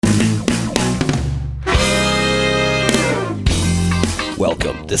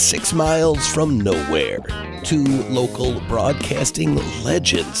Welcome to 6 Miles from Nowhere, two local broadcasting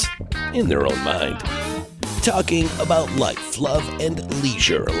legends in their own mind, talking about life, love, and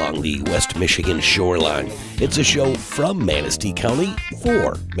leisure along the West Michigan shoreline. It's a show from Manistee County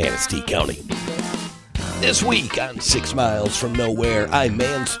for Manistee County. This week on 6 Miles from Nowhere, I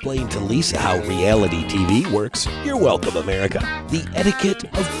mansplain to Lisa how reality TV works. You're welcome, America. The etiquette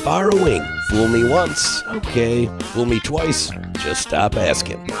of borrowing. Fool me once, okay. Fool me twice, just stop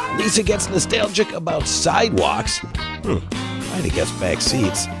asking. Lisa gets nostalgic about sidewalks. I'd have guessed back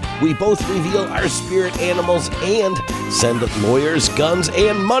seats. We both reveal our spirit animals and send lawyers, guns,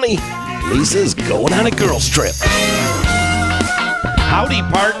 and money. Lisa's going on a girls' trip. Howdy,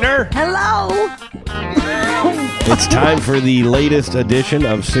 partner. Hello. It's time for the latest edition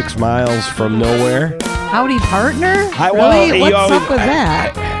of 6 Miles from Nowhere. Howdy, partner? Really? What's up with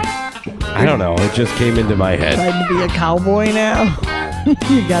that? I don't know. It just came into my head. Trying to be a cowboy now?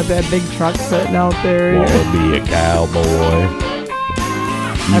 You got that big truck sitting out there. Want to be a cowboy.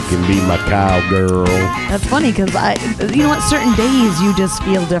 You can be my cowgirl. That's funny because you know what? Certain days you just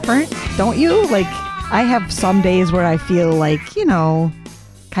feel different, don't you? Like, I have some days where I feel like,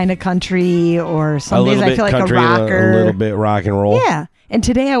 kind of country, or some days I feel like country, a rocker. A little bit rock and roll. Yeah. And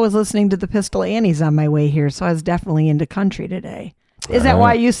today I was listening to the Pistol Annies on my way here, so I was definitely into country today. Is that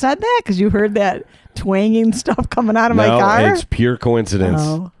why you said that? Because you heard that twanging stuff coming out of my car? No, it's pure coincidence.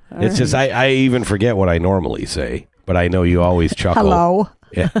 Oh, it's just, I even forget what I normally say, but I know you always chuckle. Hello.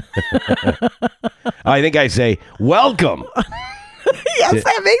 Yeah. I think I say, welcome. Yes,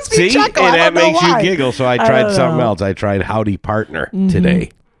 that makes me chuckle. And that makes why. you giggle, so I tried something else. I tried Howdy Partner today.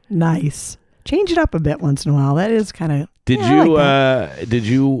 Nice. Change it up a bit once in a while. That is kind of... Did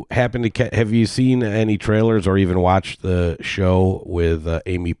you happen to have you seen any trailers or even watched the show with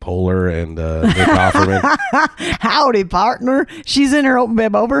Amy Poehler and Nick Offerman? Howdy, partner. She's in her open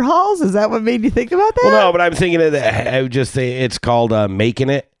bib overhauls. Is that what made you think about that? Well, no, but I'm thinking of that. I would just say it's called Making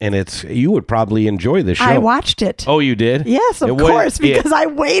It, and you would probably enjoy the show. I watched it. Oh, you did? Yes, of course, because I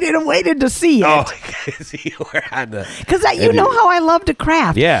waited and waited to see it. Oh, because you were on the... Because you know how I love to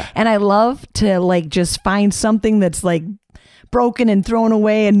craft. Yeah. And I love to just find something that's broken and thrown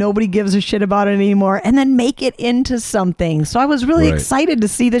away and nobody gives a shit about it anymore, and then make it into something. So I was really excited to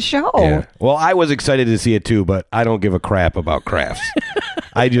see the show. Yeah. Well, I was excited to see it too, but I don't give a crap about crafts.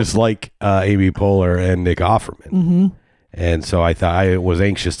 I just like Amy Poehler and Nick Offerman. Mm-hmm. And so I was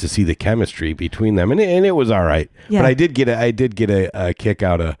anxious to see the chemistry between them, and it was all right. Yeah. But I did get a kick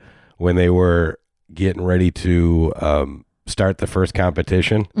out of when they were getting ready to start the first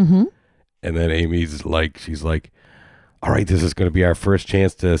competition. Mm-hmm. And then Amy's she's like, all right, this is going to be our first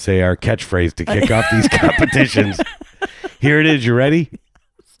chance to say our catchphrase to kick off these competitions. Here it is. You ready?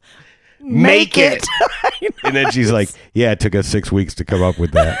 Make it. And then she's like, yeah, it took us 6 weeks to come up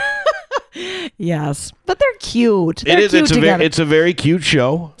with that. Yes, but they're cute. It's a very cute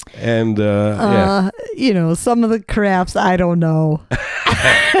show. And, some of the crafts, I don't know.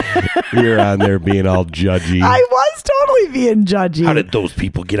 You're on there being all judgy. I was totally being judgy. How did those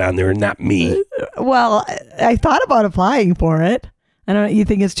people get on there and not me? Well, I thought about applying for it. I don't. You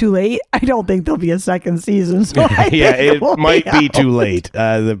think it's too late? I don't think there'll be a second season. So it might be too late.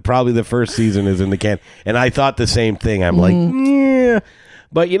 Probably the first season is in the can. And I thought the same thing. I'm like, yeah.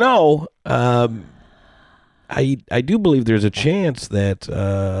 But I do believe there's a chance that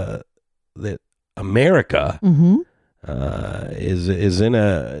that America is in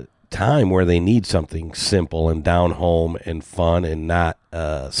a time where they need something simple and down home and fun and not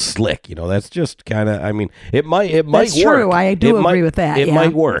slick. That's just kind of. I mean, it might work. That's true. I do agree with that. It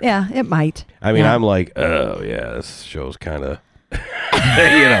might work. Yeah, it might. I mean, I'm like, oh yeah, this show's kind of.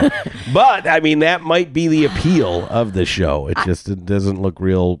 But I mean, that might be the appeal of the show. It doesn't look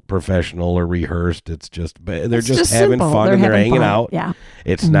real professional or rehearsed. It's just they're just having simple. fun and they're hanging fun. out. Yeah,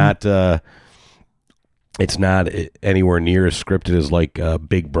 it's not anywhere near as scripted as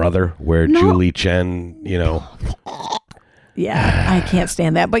Big Brother, where Julie Chen, Yeah, I can't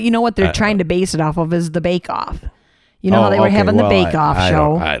stand that. But you know what they're trying to base it off of is the Bake Off. You know how they were having the Bake Off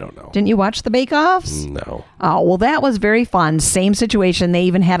show? I don't know. Didn't you watch the Bake Offs? No. Oh, well, that was very fun. Same situation. They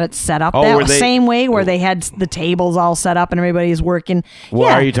even had it set up same way where they had the tables all set up and everybody's working. Well,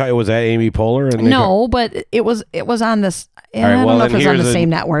 are you talking? Was that Amy Poehler? No, but it was on this. I don't know if it was on the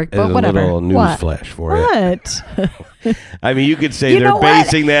same network, but whatever. A little news flash for you. What? I mean, you could say they're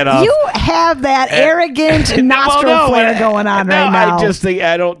basing that off. You have that arrogant nostril flare going on right now.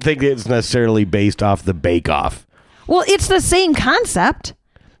 I don't think it's necessarily based off the Bake Off. Well, it's the same concept.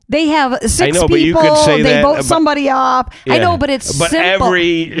 They have 6 I know, people. but you could say they that vote about- somebody up. Yeah. I know, but it's but simple.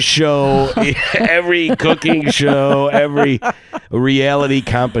 every show, every cooking show, every reality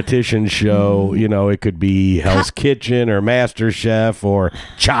competition show, it could be Hell's Kitchen or MasterChef or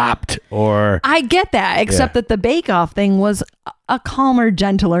Chopped or I get that, except that the Bake Off thing was a calmer,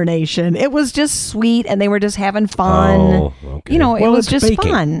 gentler nation. It was just sweet, and they were just having fun. Oh, okay. It Well, was it's just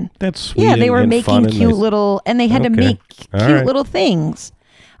baking. fun. That's sweet. Yeah, they were and fun making and cute nice. little, and they had to Okay. make All cute right. little things.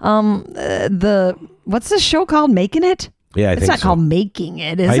 What's this show called? Making It? Yeah, I It's think not so. called Making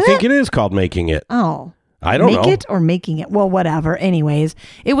It, is I it? think it is called Making It. Oh. I don't Make know. it or making it. Well, whatever. Anyways,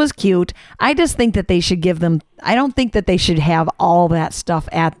 it was cute. I just think that they should give them, I don't think that they should have all that stuff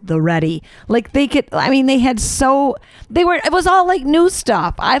at the ready. Like it was all like new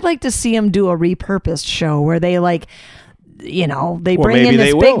stuff. I'd like to see them do a repurposed show where they they Well, bring maybe in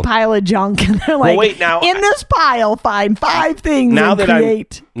this they big will. pile of junk and they're like, wait, now- in this pile, find 5 things Now and that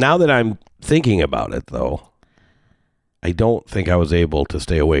create. now that I'm thinking about it, though, I don't think I was able to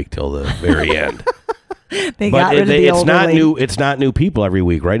stay awake till the very end. They got rid of the it's older not lady. new. It's not new people every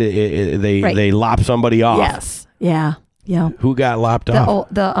week, right? They Right. they lop somebody off. Yes. Yeah. Yeah. Who got lopped off?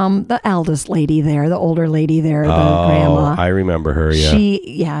 The eldest lady there, the older lady there, the grandma. I remember her.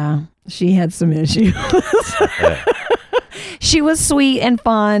 Yeah. She had some issues. She was sweet and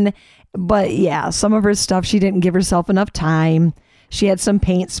fun, but yeah, some of her stuff, she didn't give herself enough time. She had some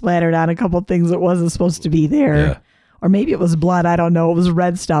paint splattered on a couple things that wasn't supposed to be there. Yeah. Or maybe it was blood. I don't know. It was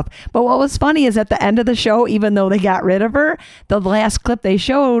red stuff. But what was funny is at the end of the show, even though they got rid of her, the last clip they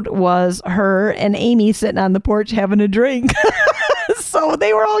showed was her and Amy sitting on the porch having a drink. So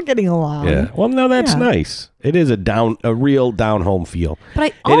they were all getting along. Yeah. Well, no, that's Yeah. nice. It is a real down home feel. But I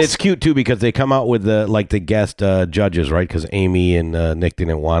And also, it's cute too because they come out with the guest judges, right? Because Amy and Nick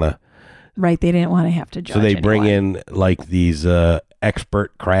didn't want to, right, they didn't want to have to judge. so they bring anyone. in these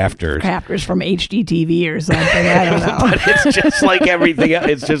expert crafters. Crafters from HGTV or something. I don't know. But it's just like everything else.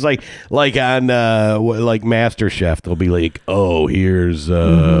 It's just like on like MasterChef. They'll be like, oh, here's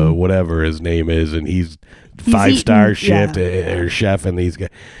whatever his name is, and he's 5-star eating- chef, and these guys,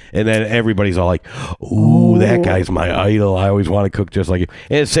 and then everybody's all like, "Ooh, that guy's my idol. I always want to cook just like him."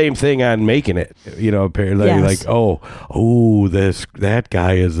 And same thing on Making It. Apparently, Yes. like, oh, that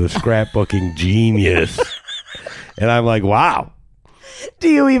guy is a scrapbooking genius, and I'm like, wow. Do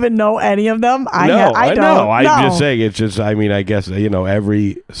you even know any of them? I No, don't. know. I'm No. just saying. It's just. I mean, I guess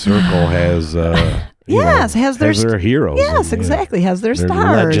every circle has. Yes, has their heroes. Yes, and, exactly. Has their They're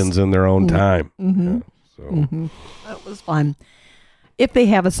stars. legends in their own time. Mm-hmm. Yeah, so That was fun. If they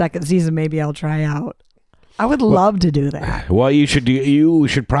have a second season, maybe I'll try out. I would love to do that. well, you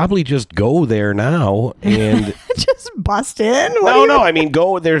should probably just go there now and. Just bust in. No. I mean,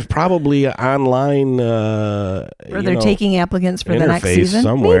 go. There's probably an online. Or they're taking applicants for the next interface season.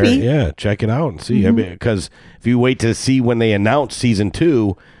 somewhere. Maybe. Yeah, check it out and see. I mean, because if you wait to see when they announce season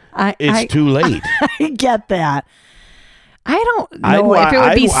 2, it's too late. I get that. I don't know I'd- if it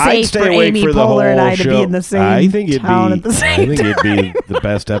would be I'd safe stay for awake Amy for the Poehler and whole I to be show. in the same I think it'd town be, at the same I think time. it'd be the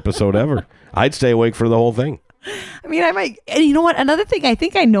best episode ever. I'd stay awake for the whole thing. I mean, I might. And you know what? Another thing I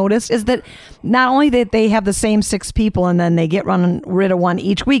think I noticed is that not only that they have the same 6 people and then they get rid of one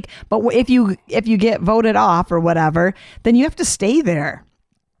each week, but if you get voted off or whatever, then you have to stay there.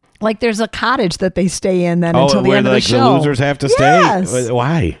 Like there's a cottage that they stay in then until the where end of the show. the losers have to Yes. stay?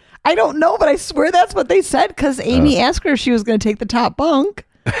 Why? I don't know, but I swear that's what they said because Amy asked her if she was going to take the top bunk.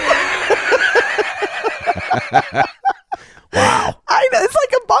 Wow. I know, it's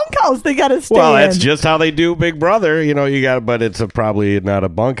like a bunkhouse they got to stay Well, in. that's just how they do Big Brother. But it's probably not a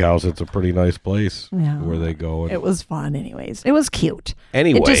bunkhouse. It's a pretty nice place where they go. And, It was fun, anyways. It was cute.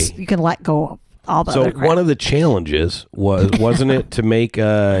 Anyway. You can let go of all the so other crap. one of the challenges wasn't it to make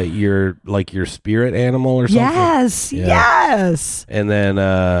your spirit animal or something? Yes, Yeah. yes. And then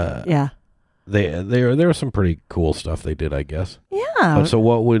Yeah. there was some pretty cool stuff they did, I guess. Yeah. So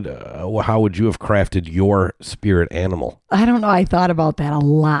how would you have crafted your spirit animal? I don't know. I thought about that a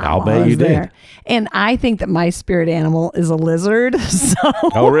lot. I'll while bet I was you did. there. And I think that my spirit animal is a lizard. So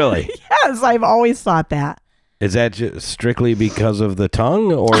Oh, really? yes, I've always thought that. Is that just strictly because of the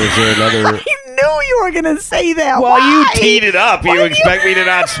tongue, or is there another? I knew you were going to say that. Well, you Why? teed it up. Why You do expect me to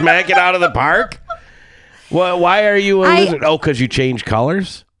not smack it out of the park? Well, why are you a lizard? Oh, because you change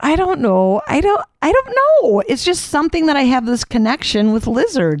colors? I don't know. I don't know. It's just something that I have this connection with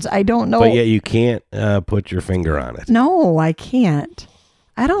lizards. I don't know. But yet you can't put your finger on it. No, I can't.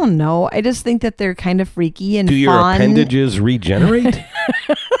 I don't know. I just think that they're kind of freaky and Do your fun. appendages regenerate?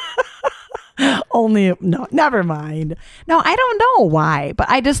 No, never mind. No, I don't know why, but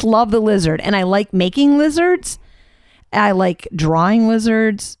I just love the lizard and I like making lizards. I like drawing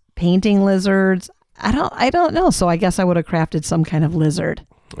lizards, painting lizards. I don't know. So I guess I would have crafted some kind of lizard.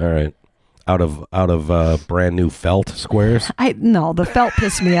 All right. Out of brand new felt squares. No, the felt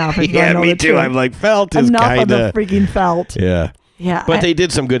pissed me off. Yeah, me too. I'm like, felt is enough kind of the freaking felt. Yeah. Yeah. But they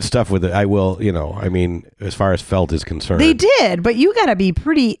did some good stuff with it. I will, I mean, as far as felt is concerned. They did, but you got to be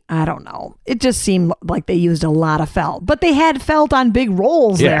pretty, I don't know. It just seemed like they used a lot of felt. But they had felt on big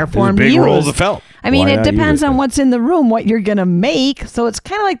rolls there for them to use. Big rolls of felt. I mean, Why it not depends use on what's in the room, what you're going to make. So it's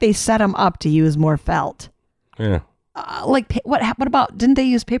kind of like they set them up to use more felt. Yeah. What about, didn't they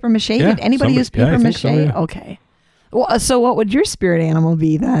use paper mache? Yeah, Did anybody use paper mache? So, yeah. Okay. Well, so what would your spirit animal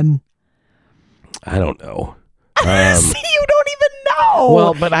be then? I don't know. See, you don't even know.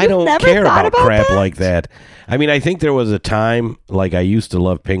 Well, but I don't care about crap like that. I mean, I think there was a time, like I used to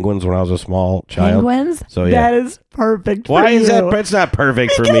love penguins when I was a small child. Penguins? So yeah. That is perfect for Why you. is that? It's not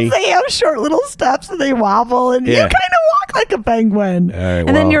perfect for me. Because they have short little steps and they wobble and you Yeah. kind of walk like a penguin. All right,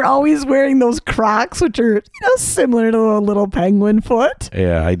 and then you're always wearing those Crocs, which are, similar to a little penguin foot.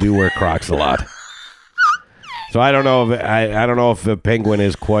 Yeah, I do wear Crocs a lot. So I don't know if I don't know if a penguin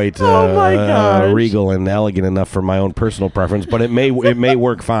is quite Oh my gosh. regal and elegant enough for my own personal preference, but it may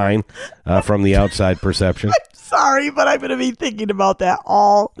work fine from the outside perception. Sorry, but I'm going to be thinking about that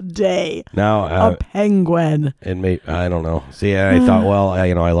all day. Now A penguin. I don't know. See, I thought, well,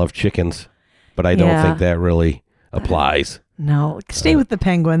 I love chickens, but I don't Yeah. think that really applies. No, stay with the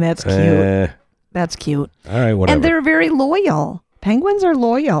penguin. That's cute. That's cute. All right, whatever. And they're very loyal. Penguins are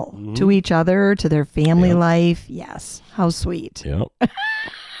loyal to each other, to their family life. Yes. How sweet. Yep.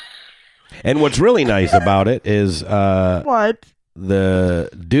 And what's really nice about it is What? the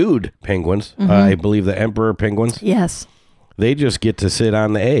dude penguins, I believe the emperor penguins, Yes. they just get to sit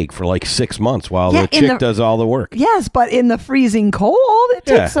on the egg for like 6 months while Yeah, the chick does all the work. Yes, but in the freezing cold, it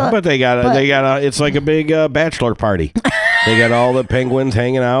takes But they got it's like a big bachelor party. They got all the penguins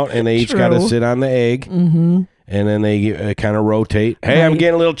hanging out, and they each got to True. sit on the egg. Mm-hmm. And then they kind of rotate. Hey, I'm Right.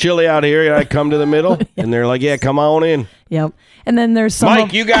 getting a little chilly out here. I come to the middle, and they're like, "Yeah, come on in." Yep. And then there's some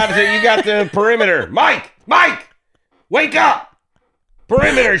Mike, you got the perimeter. Mike, wake up!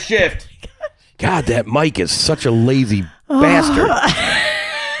 Perimeter shift. God, that Mike is such a lazy bastard.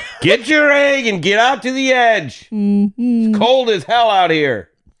 Get your egg and get out to the edge. Mm-hmm. It's cold as hell out here.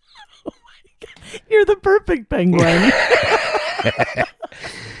 You're the perfect penguin.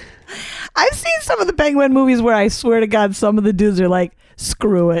 I've seen some of the penguin movies where I swear to God, some of the dudes are like,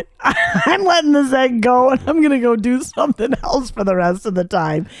 screw it. I'm letting this egg go and I'm going to go do something else for the rest of the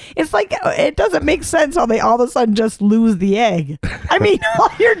time. It's like, it doesn't make sense how they all of a sudden just lose the egg. I mean, all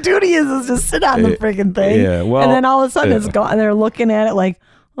your duty is just sit on the freaking thing. Yeah, well, and then all of a sudden it's gone. And they're looking at it like,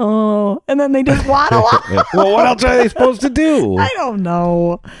 oh, and then they just waddle off. Well, what else are they supposed to do? I don't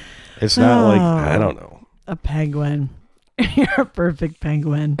know. It's not like, I don't know. A penguin. You're a perfect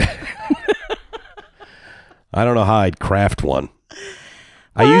penguin. I don't know how I'd craft one.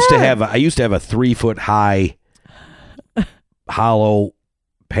 I used to have a 3 foot high hollow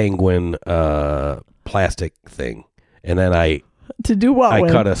penguin plastic thing, and then I To do what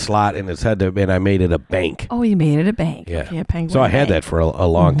with? cut a slot in its head and I made it a bank. Oh, you made it a bank. Yeah. Okay, a penguin So I had bank. that for a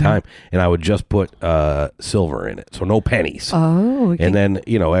long time, and I would just put silver in it, so no pennies. Oh, okay. And then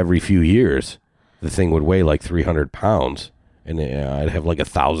every few years, the thing would weigh like 300 pounds, and I'd have like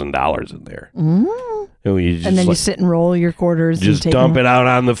 $1,000 in there. You just and then you sit and roll your quarters. just and dump it out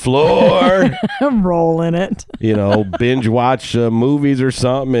on the floor. roll in it. Binge watch movies or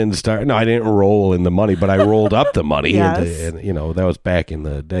something and start. No, I didn't roll in the money, but I rolled up the money. Yes. And that was back in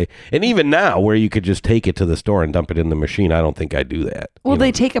the day. And even now, where you could just take it to the store and dump it in the machine, I don't think I do that. Well,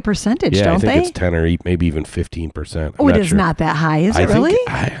 they take a percentage, yeah, don't I think they? it's 10 or maybe even 15%. Oh, it is not that high, is it really?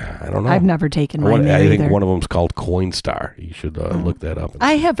 I don't know. I've never taken mine there I think either. one of them's called Coinstar. You should look that up.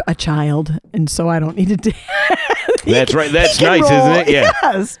 I have a child, and so I don't need to do That's right. That's he can nice, roll. isn't it? Yeah.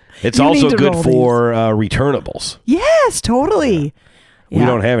 Yes. It's You also need to good roll for returnables. Yes, totally. We Yeah.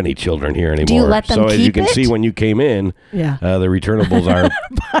 don't have any children here anymore. Do you let them so as you keep can it? see when you came in, Yeah. the returnables are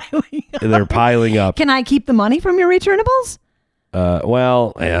they're piling up. Can I keep the money from your returnables?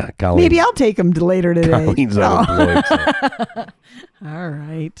 Well, yeah, Colleen. Maybe I'll take them later today. Colleen's unemployed. So. All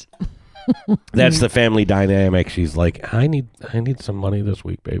right. That's the family dynamic. She's like, I need some money this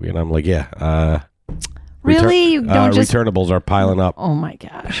week, baby, and I'm like, yeah. Really? You don't just... returnables are piling up. Oh, my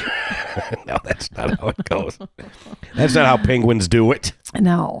gosh. No, that's not how it goes. That's not how penguins do it.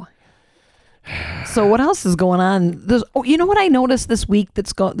 No. So what else is going on? You know what I noticed this week?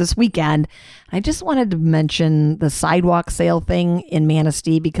 This weekend. I just wanted to mention the sidewalk sale thing in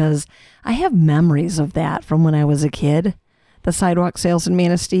Manistee because I have memories of that from when I was a kid. The sidewalk sales in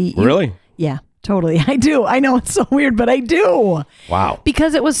Manistee. Really? Yeah. Totally. I do. I know it's so weird, but I do. Wow.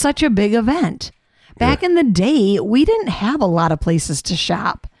 Because it was such a big event. Back in the day, we didn't have a lot of places to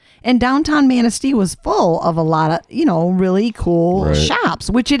shop. And downtown Manistee was full of a lot of, really cool shops,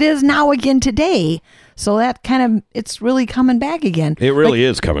 which it is now again today. So that it's really coming back again. It really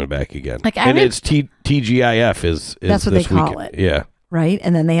is coming back again. It's TGIF is that's what this they call weekend. it. Yeah. Right?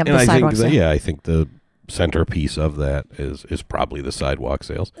 And then they have the sidewalk sale. I think the centerpiece of that is probably the sidewalk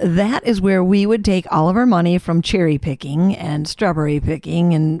sales. That is where we would take all of our money from cherry picking and strawberry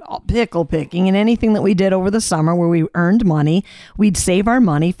picking and pickle picking and anything that we did over the summer where we earned money. We'd save our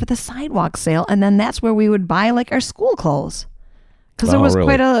money for the sidewalk sale, and then that's where we would buy like our school clothes. Because there was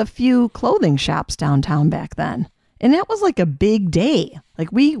quite a few clothing shops downtown back then. And that was like a big day.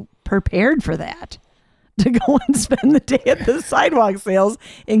 Like we prepared for that. To go and spend the day at the sidewalk sales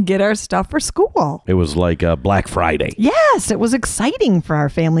and get our stuff for school. It was like Black Friday. Yes, it was exciting for our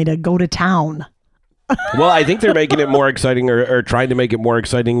family to go to town. Well, I think they're making it more exciting or trying to make it more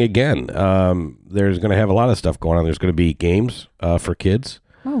exciting again. There's going to have a lot of stuff going on. There's going to be games for kids.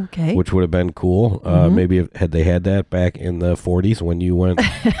 Oh, okay. Which would have been cool. Maybe had they had that back in the 40s when you went.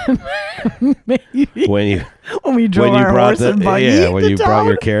 Maybe. When we drove our horse and buggy when you brought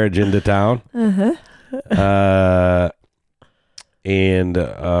your carriage into town. Uh-huh. And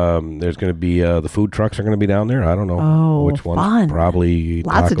there's going to be the food trucks are going to be down there. I don't know which ones. Fun. Probably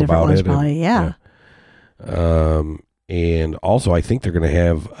lots talk of different about ones. it. Probably, yeah. And also, I think they're going to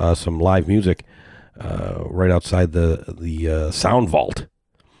have some live music right outside the Sound Vault.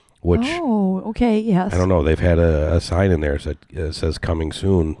 Which okay, yes. I don't know. They've had a sign in there that says "coming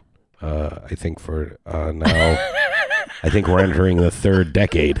soon." I think for now. I think we're entering the third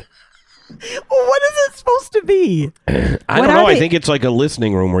decade. Well, what is it supposed to be? I don't know. I think it's like a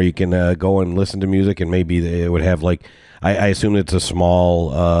listening room where you can go and listen to music, and maybe it would have like. I assume it's a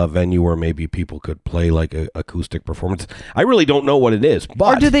small venue where maybe people could play like a acoustic performance. I really don't know what it is,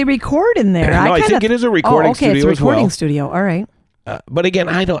 but or do they record in there? No, I think it is a recording studio it's a recording as well. studio. All right. But again,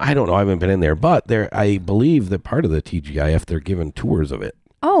 I don't know. I haven't been in there, but I believe that part of the TGIF they're giving tours of it.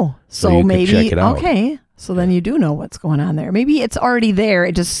 Oh, so you maybe can check it out. Okay. So then you do know what's going on there. Maybe it's already there.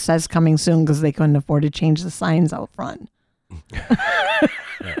 It just says coming soon because they couldn't afford to change the signs out front.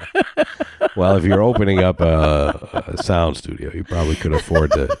 Well, if you're opening up a sound studio, you probably could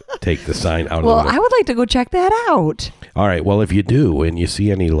afford to take the sign out. Well, I would like to go check that out. All right. Well, if you do and you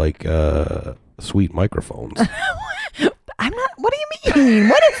see any like sweet microphones. I'm not. What do you mean?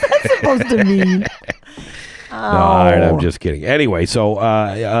 What is that supposed to mean? No, all right, I'm just kidding. Anyway, so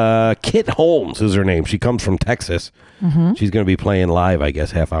Kit Holmes is her name. She comes from Texas. Mm-hmm. She's going to be playing live, I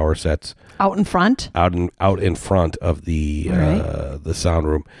guess, half-hour sets out in front. Out in front of the sound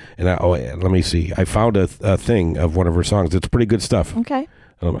room. And let me see. I found a thing of one of her songs. It's pretty good stuff. Okay.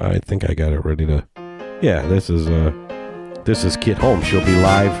 I think I got it ready to. Yeah, this is Kit Holmes. She'll be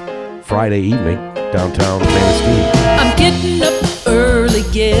live Friday evening downtown Manistee. I'm getting up early,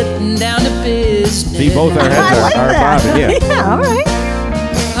 getting down to business. See, both our heads are bobbing. Yeah. Yeah. All right.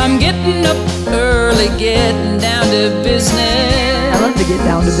 I'm getting up early, getting down to business. I love to get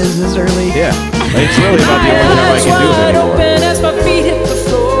down to business early. Yeah, it's really about the only time I can do it wide anymore. open as my feet hit the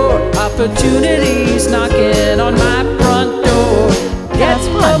floor. Opportunities knocking on my front door. That's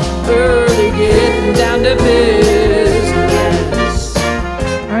Getting fun. up early, getting down to business.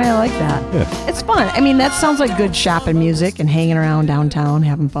 All right, I like that. Yeah. It's fun. I mean, that sounds like good shopping music and hanging around downtown,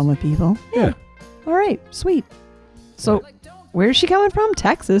 having fun with people. Yeah. All right, sweet. So, where's she coming from?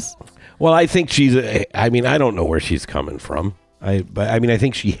 Texas. Well, I think she's. I mean, I don't know where she's coming from. I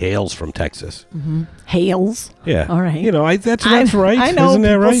think she hails from Texas. Mm-hmm. Hails. Yeah. All right. You know, that's right. I know Isn't that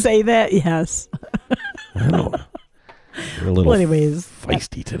people right? say that. Yes. I don't know. You're a little anyways,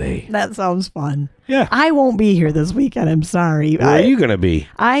 feisty today. That sounds fun. Yeah. I won't be here this weekend. I'm sorry. Where are you going to be?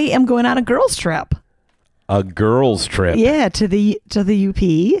 I am going on a girls' trip. A girls' trip. Yeah, to the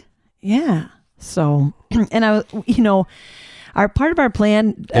UP. Yeah. So, and I, our part of our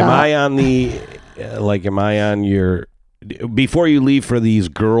plan. Am I on the? Am I on your? Before you leave for these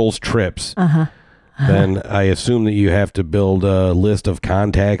girls' trips, then I assume that you have to build a list of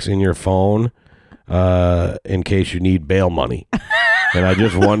contacts in your phone in case you need bail money. And I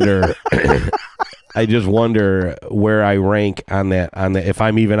just wonder, where I rank on that. If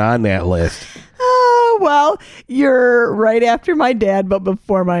I'm even on that list. Oh, well, you're right after my dad, but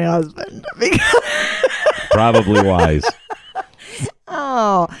before my husband. Probably wise.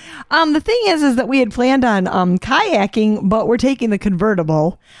 Oh, the thing is that we had planned on kayaking, but we're taking the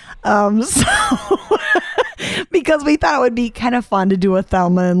convertible. So because we thought it would be kind of fun to do a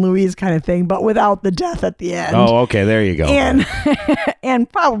Thelma and Louise kind of thing, but without the death at the end. Oh, okay. There you go. And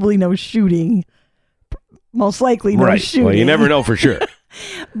probably no shooting. Most likely no shooting. Well, you never know for sure.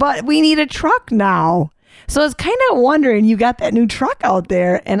 But we need a truck now. So I was kind of wondering, you got that new truck out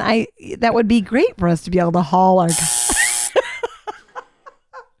there, and that would be great for us to be able to haul our.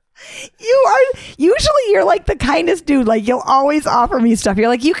 You're like the kindest dude. Like, you'll always offer me stuff. You're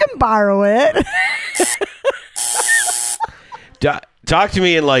like, you can borrow it. Talk to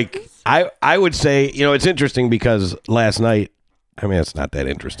me in like, I would say, it's interesting because last night, I mean, it's not that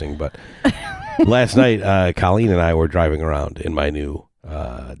interesting, but last night, Colleen and I were driving around in my new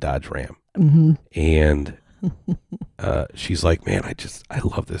Dodge Ram. Mm-hmm. And she's like, man, I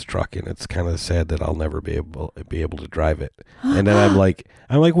love this truck, and it's kind of sad that I'll never be able to drive it. And then I'm like,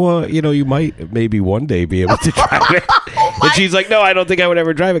 well, you might maybe one day be able to drive it. And she's like, no, I don't think I would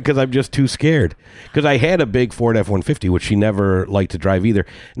ever drive it because I'm just too scared. Because I had a big Ford F-150, which she never liked to drive either.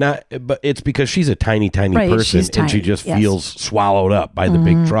 But it's because she's a tiny person, and she just feels swallowed up by the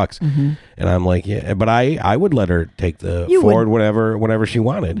big trucks. Mm-hmm. And I'm like, yeah, but I would let her take the Ford whenever she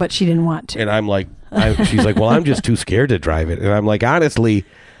wanted. But she didn't want to. And I'm like, she's like, well, I'm just too scared to drive it. And I'm like, honestly,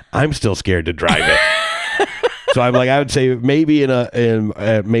 I'm still scared to drive it. So I'm like, I would say maybe in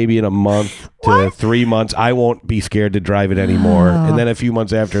a month to 3 months, I won't be scared to drive it anymore. And then a few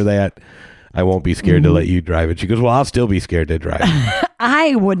months after that, I won't be scared to let you drive it. She goes, well, I'll still be scared to drive it.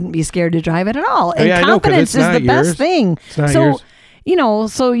 I wouldn't be scared to drive it at all. And confidence is the best thing. It's not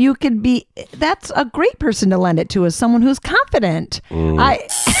yours. So you could be, that's a great person to lend it to, is someone who's confident. I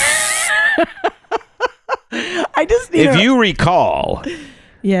just need you recall,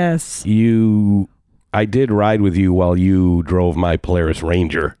 yes, I did ride with you while you drove my Polaris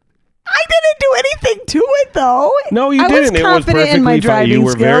Ranger. I didn't do anything to it, though. No, you didn't. It was perfectly in my fine. You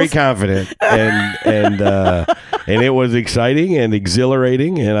were skills. very confident, and it was exciting and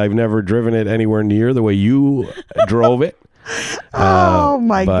exhilarating. And I've never driven it anywhere near the way you drove it. Oh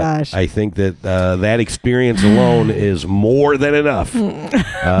my gosh! I think that that experience alone is more than enough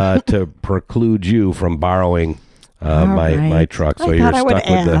to preclude you from borrowing my truck. So you're stuck with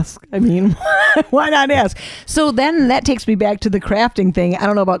ask. I mean, why not ask? So then that takes me back to the crafting thing. I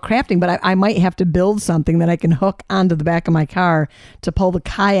don't know about crafting, but I might have to build something that I can hook onto the back of my car to pull the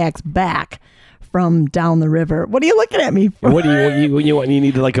kayaks back from down the river. What are you looking at me for? What do you want? You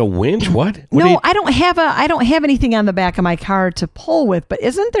need like a winch? What? I don't have anything on the back of my car to pull with. But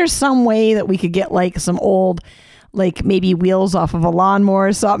isn't there some way that we could get like some old, like maybe wheels off of a lawnmower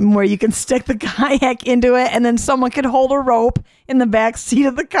or something, where you can stick the kayak into it, and then someone could hold a rope in the back seat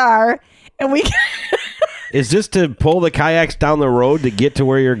of the car, and we can. Is this to pull the kayaks down the road to get to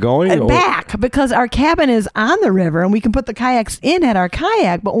where you're going? Back, because our cabin is on the river, and we can put the kayaks in at our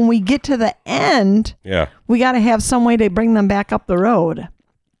kayak. But when we get to the end, we got to have some way to bring them back up the road.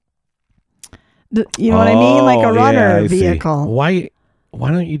 You know what I mean? Like a runner vehicle. Why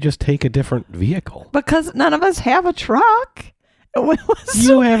don't you just take a different vehicle? Because none of us have a truck.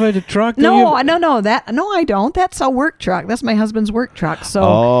 You have a truck? No, I don't. That's a work truck. That's my husband's work truck. So.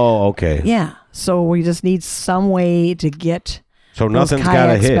 Oh, okay. Yeah. So we just need some way to get. So nothing's got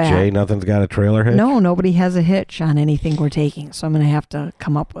a hitch, back. Nothing's got a trailer hitch? No, nobody has a hitch on anything we're taking. So I'm going to have to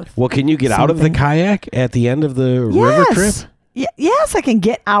come up with. Well, can you get out of the kayak at the end of the river trip? Yes, I can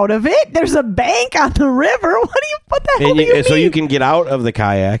get out of it. There's a bank on the river. What the hell do you mean? So you can get out of the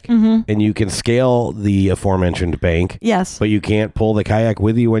kayak, and you can scale the aforementioned bank. Yes. But you can't pull the kayak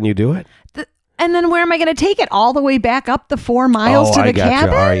with you when you do it? And then where am I going to take it? All the way back up the 4 miles to the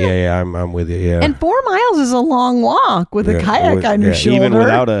cabin? You. All right, yeah, I'm with you. Yeah. And 4 miles is a long walk with a kayak on your shoulder. Even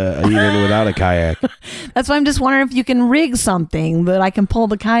without a kayak. That's why I'm just wondering if you can rig something that I can pull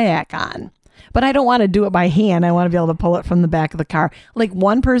the kayak on. But I don't want to do it by hand. I want to be able to pull it from the back of the car. Like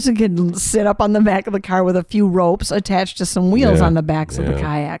one person can sit up on the back of the car with a few ropes attached to some wheels on the backs of the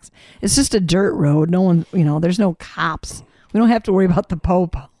kayaks. It's just a dirt road. No one, there's no cops. We don't have to worry about the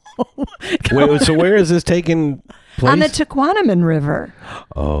popo. Wait, so where is this taking place? On the Tequanimon River.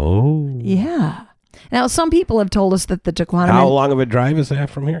 Oh. Yeah. Now, some people have told us that the Tequanimon... How long of a drive is that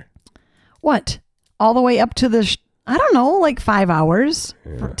from here? What? All the way up to the... I don't know, like 5 hours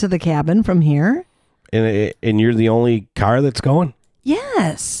to the cabin from here. And you're the only car that's going?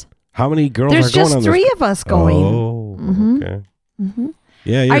 Yes. How many girls There's are going on just 3 of us going. Oh, okay. Mm-hmm.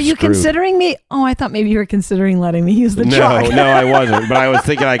 Yeah, Are you considering me? Oh, I thought maybe you were considering letting me use the truck. No, I wasn't. But I was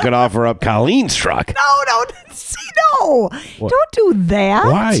thinking I could offer up Colleen's truck. No. What? Don't do that.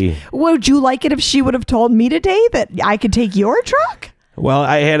 Why? Would you like it if she would have told me today that I could take your truck? Well,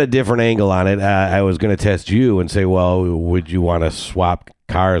 I had a different angle on it. I was going to test you and say, well, would you want to swap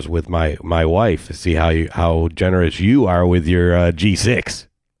cars with my wife to see how generous you are with your G6.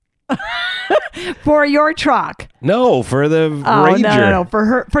 For your truck. No, for the Oh, Ranger. no.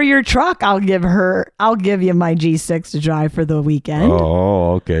 For your truck, I'll give you my G6 to drive for the weekend.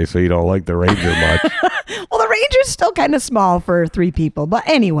 Oh, okay. So you don't like the Ranger much. Well, the Ranger's still kind of small for 3 people, but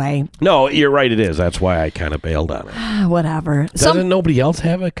anyway, No, you're right. It is. That's why I kind of bailed on it. whatever. Doesn't nobody else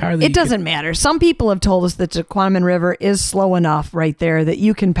have a car? That It doesn't matter. Some people have told us that the Quandaman River is slow enough right there that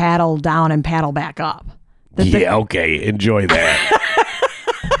you can paddle down and paddle back up. Okay. Enjoy that.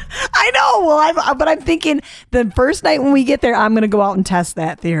 I know. Well, but I'm thinking the first night when we get there, I'm going to go out and test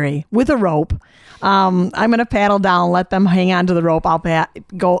that theory with a rope. I'm going to paddle down, let them hang on to the rope. I'll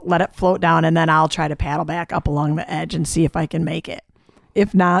go let it float down, and then I'll try to paddle back up along the edge and see if I can make it.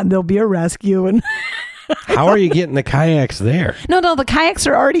 If not, there'll be a rescue. And How are you getting the kayaks there? no, the kayaks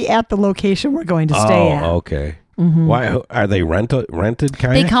are already at the location we're going to stay at. Okay. Why are they rented kayaks?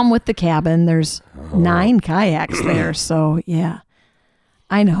 They come with the cabin. There's 9 kayaks there, so yeah,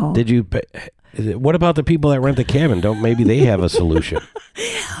 I know. Did you? What about the people that rent the cabin? Maybe they have a solution?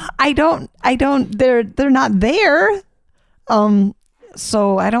 I don't. They're not there.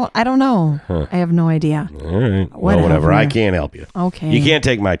 So I don't know. Huh. I have no idea. All right. Well, Whatever. whatever. I can't help you. Okay. You can't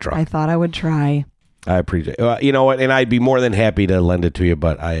take my truck. I thought I would try. I appreciate. You know what? And I'd be more than happy to lend it to you,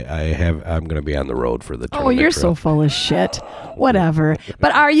 but I'm going to be on the road for the Oh, tournament you're trail. so full of shit. Whatever.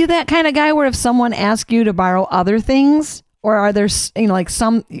 But are you that kind of guy where if someone asks you to borrow other things, or are there like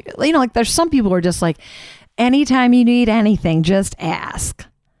some there's some people who are just like, anytime you need anything, just ask.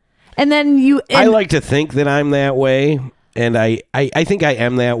 And then I like to think that I'm that way, and I think I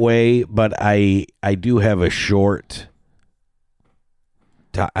am that way, but I do have a short.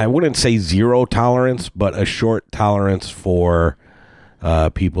 I wouldn't say zero tolerance, but a short tolerance for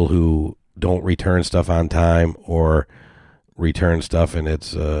people who don't return stuff on time or return stuff and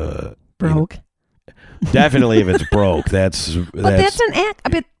it's broke. Definitely, if it's broke, that's an act.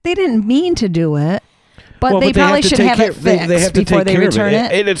 But they didn't mean to do it. But well, they but probably have to should take have care, it fixed they have to before take they care return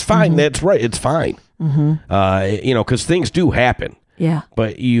of it. And it's fine. That's right. It's fine. Because things do happen. Yeah.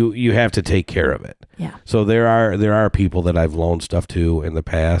 But you have to take care of it. Yeah. So there are people that I've loaned stuff to in the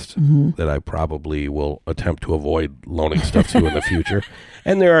past that I probably will attempt to avoid loaning stuff to in the future.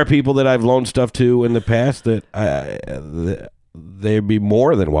 And there are people that I've loaned stuff to in the past that they'd be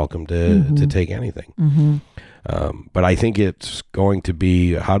more than welcome to take anything. But I think it's going to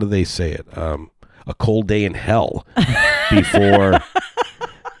be, how do they say it? A cold day in hell before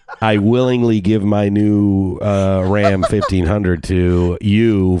I willingly give my new Ram 1500 to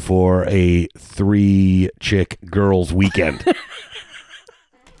you for a 3-chick girls weekend.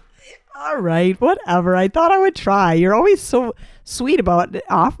 All right, whatever. I thought I would try. You're always so sweet about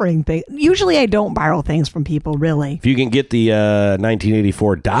offering things. Usually I don't borrow things from people, really. If you can get the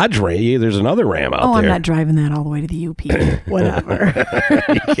 1984 Dodge Ram, there's another Ram out there. Oh, I'm not driving that all the way to the UP. Whatever.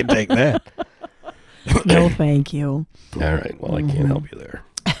 You can take that. No, thank you. All right. Well, I can't help you there.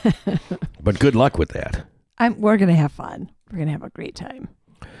 But good luck with that. We're going to have fun. We're going to have a great time.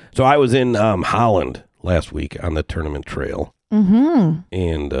 So I was in Holland last week on the tournament trail. And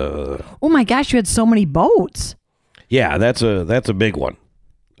oh my gosh, you had so many boats. yeah, that's a big one.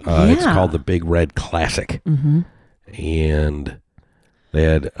 It's called the Big Red Classic. And they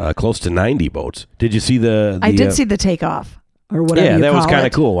had close to 90 boats. Did you see the I did see the takeoff or whatever. Yeah, you that was call kind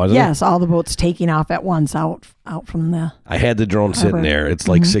it. of cool, wasn't it? Yes, all the boats taking off at once out from the. I had the drone sitting Harbor. there. It's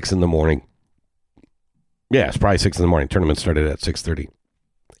like 6 a.m. Yeah, it's probably 6 a.m. Tournament started at 6:30.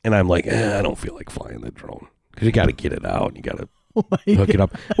 And I'm like, I don't feel like flying the drone. Because you got to get it out. You got to hook it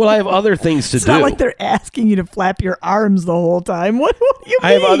up. Well, I have other things to It's do. not like they're asking you to flap your arms the whole time. What do you mean?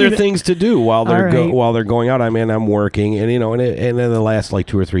 I have other things to do while they're All right. while they're going out. I mean, I'm working, and and in the last like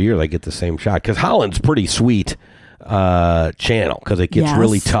 2 or 3 years, I get the same shot because Holland's pretty sweet channel because it gets Yes.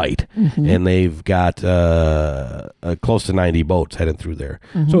 really tight, and they've got close to 90 boats heading through there,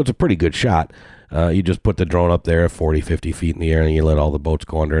 so it's a pretty good shot. You just put the drone up there 40, 50 feet in the air and you let all the boats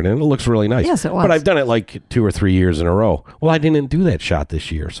go under it, and it looks really nice. Yes, it was. But I've done it like 2 or 3 years in a row. Well, I didn't do that shot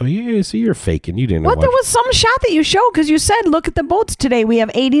this year. So you see, you're faking. You didn't What? watch. There was some shot that you showed because you said, "Look at the boats today. We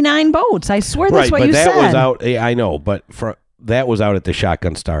have 89 boats." I swear that's right, what but you that said. was out. I know, but that was out at the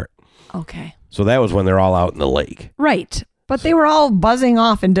shotgun start. Okay. So that was when they're all out in the lake. Right. But they were all buzzing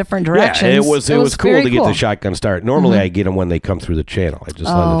off in different directions. Yeah, it was cool very to get the shotgun start. Normally, I get them when they come through the channel. I just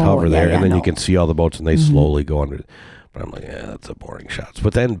let it hover there, and then you can see all the boats, and they slowly go under. But I'm like, that's a boring shot.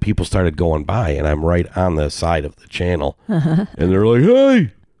 But then people started going by, and I'm right on the side of the channel, and they're like,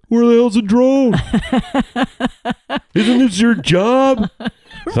 "Hey, where the hell's a drone? Isn't this your job?"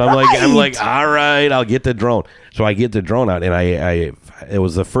 So I'm like, all right, I'll get the drone. So I get the drone out, and I it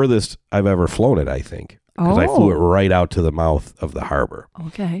was the furthest I've ever flown it, I think. Because I flew it right out to the mouth of the harbor.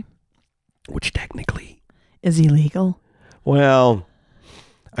 Okay. Which technically is illegal. Well,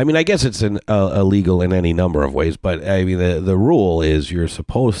 I mean, I guess it's illegal in any number of ways, but I mean, the rule is you're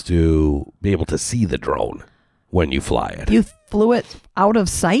supposed to be able to see the drone when you fly it. You flew it out of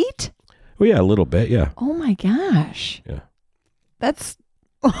sight? Well, yeah, a little bit, yeah. Oh my gosh. Yeah. That's...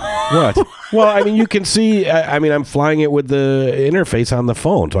 What? Well, I mean, you can see, I mean, I'm flying it with the interface on the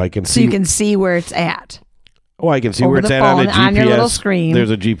phone, so I can see. So you can see where it's at. Oh, I can see over where it's the at phone, on the GPS. on your little screen.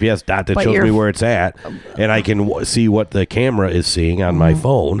 There's a GPS dot that shows me where it's at, and I can see what the camera is seeing on my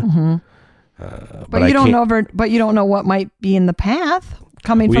phone. But you don't know. But you don't know what might be in the path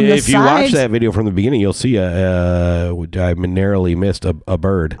coming from the sides. If you watch that video from the beginning, you'll see I narrowly missed a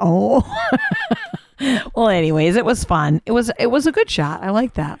bird. Oh. Well, anyways, it was fun. It was a good shot. I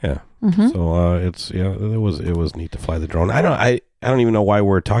like that. Yeah. So it was neat to fly the drone. I don't even know why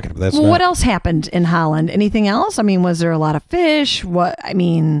we're talking about that. Well, what else happened in Holland? Anything else? I mean, was there a lot of fish?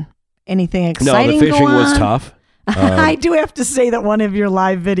 Anything exciting? No, the fishing go was on? tough. I do have to say that one of your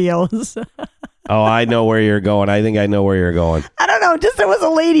live videos. Oh, I know where you're going. I think I know where you're going. I don't know. Just there was a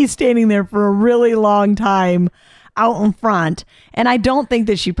lady standing there for a really long time out in front, and I don't think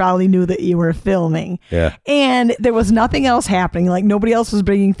that she probably knew that you were filming. Yeah. And there was nothing else happening. Like nobody else was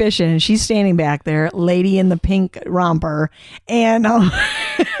bringing fish in, and she's standing back there, lady in the pink romper, and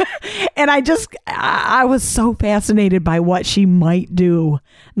and I was so fascinated by what she might do,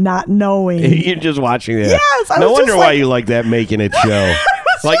 not knowing. You're just watching that. Yes. No wonder why you like that making it show.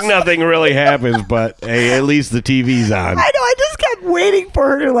 Like nothing really happens, but hey, at least the TV's on. I know. I just kept waiting for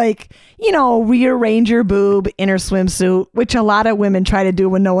her to rearrange her boob in her swimsuit, which a lot of women try to do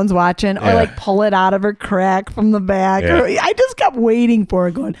when no one's watching, or pull it out of her crack from the back. Yeah. I just kept waiting for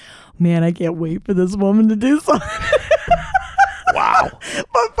her, going, man, I can't wait for this woman to do something. Wow.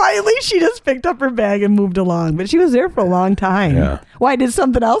 But finally, she just picked up her bag and moved along. But she was there for a long time. Yeah. Why, did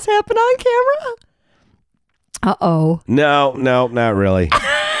something else happen on camera? Uh-oh. No, not really.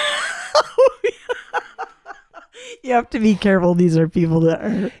 You have to be careful. These are people that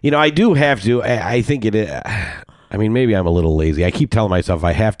are... I do have to. I think it is. I mean, maybe I'm a little lazy. I keep telling myself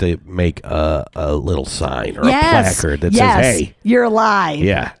I have to make a little sign or a placard that says, hey. You're live.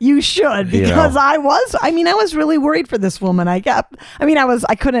 Yeah. You should, because I was really worried for this woman. I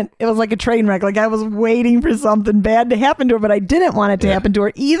couldn't, it was like a train wreck. Like I was waiting for something bad to happen to her, but I didn't want it to happen to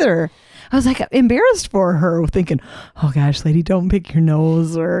her either. I was like embarrassed for her, thinking, oh gosh, lady, don't pick your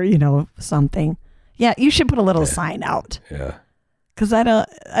nose or, something. Yeah, you should put a little sign out. Yeah. Because I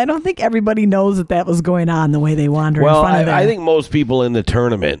don't think everybody knows that was going on the way they wander in front of them. I think most people in the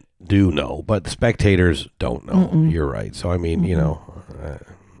tournament do know, but spectators don't know. You're right. So, I mean,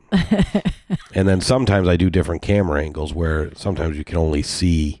 and then sometimes I do different camera angles where sometimes you can only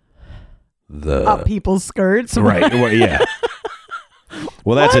see up people's skirts. Right. Well, yeah.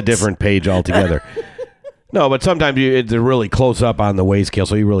 Well, that's a different page altogether. No, but sometimes they're really close up on the weigh scale,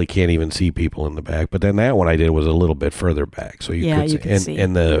 so you really can't even see people in the back. But then that one I did was a little bit further back, so you could see.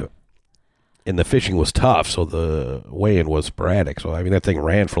 And the fishing was tough, so the weigh-in was sporadic. So I mean, that thing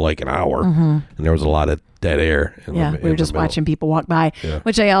ran for like an hour, and there was a lot of dead air. We were just watching people walk by,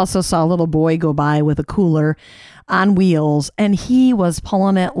 which I also saw a little boy go by with a cooler on wheels, and he was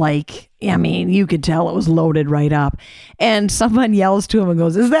pulling it like, I mean, you could tell it was loaded right up. And someone yells to him and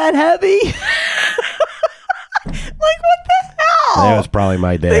goes, "Is that heavy?" Like, what the hell? That was probably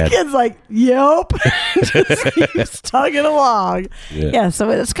my dad. The kid's like, yep. Just keeps tugging along. Yeah, so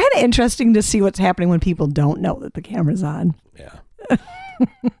it's kind of interesting to see what's happening when people don't know that the camera's on. Yeah.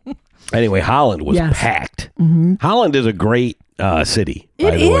 Anyway, Holland was packed. Holland is a great city.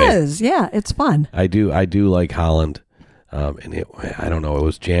 It is. Yeah, it's fun. I do like Holland. And I don't know, it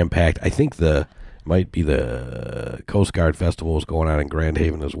was jam-packed. I think might be the Coast Guard Festival was going on in Grand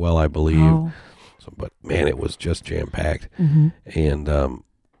Haven as well, I believe. Oh. So, but man, it was just jam-packed. And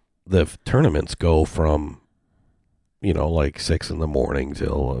the tournaments go from, like 6 a.m.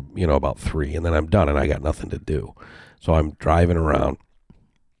 till, about 3, and then I'm done and I got nothing to do. So I'm driving around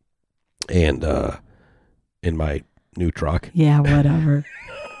and in my new truck. Yeah, whatever.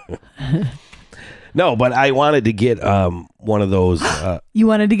 No, but I wanted to get one of those. You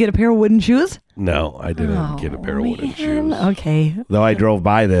wanted to get a pair of wooden shoes? No, I didn't get a pair of wooden shoes. Okay. Though I drove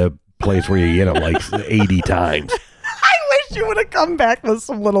by the place where you get them like 80 times. I wish you would have come back with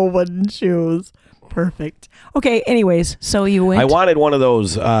some little wooden shoes. Perfect. Okay, anyways, so you went. I wanted one of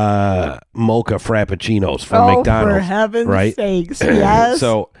those mocha frappuccinos from McDonald's. For heaven's sakes, yes.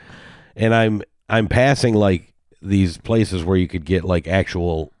 So, and I'm passing like these places where you could get like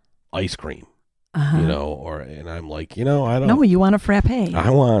actual ice cream. you know, and I'm like, you know, I don't. No, you want a frappe. I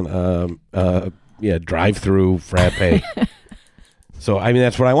want drive-through frappe. So I mean,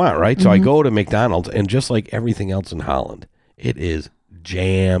 that's what I want, right? So I go to McDonald's, and just like everything else in Holland, it is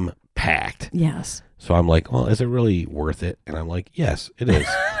jam-packed. Yes. So I'm like, well, is it really worth it? And I'm like, yes, it is.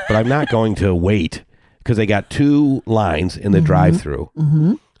 But I'm not going to wait because they got 2 lines in the drive-through.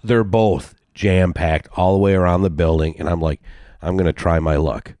 Mm-hmm. They're both jam-packed all the way around the building. And I'm like, I'm going to try my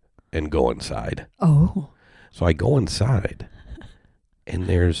luck and go inside. Oh. So I go inside, and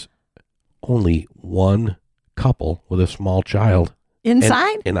there's only one couple with a small child.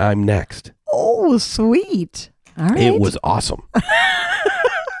 Inside? And I'm next. Oh, sweet. All right. It was awesome.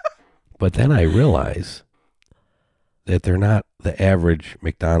 But then I realize that they're not the average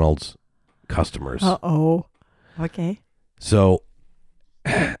McDonald's customers. Uh-oh. Okay. So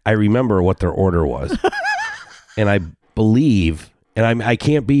I remember what their order was. And I believe, and I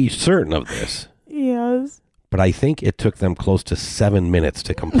can't be certain of this, Yes. but I think it took them close to 7 minutes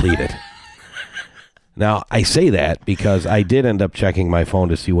to complete it. Now, I say that because I did end up checking my phone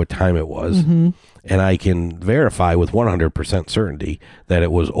to see what time it was. Mm-hmm. And I can verify with 100% certainty that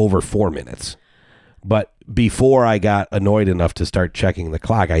it was over 4 minutes. But before I got annoyed enough to start checking the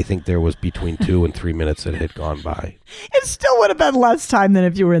clock, I think there was between 2 and 3 minutes that had gone by. It still would have been less time than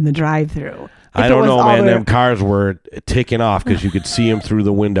if you were in the drive-thru. I don't know, man. Them cars were ticking off because you could see them through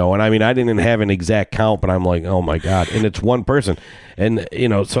the window. And I mean, I didn't have an exact count, but I'm like, oh my God. And it's one person. And, you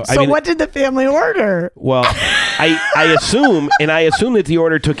know, so I mean, what did the family order? Well, I assume that the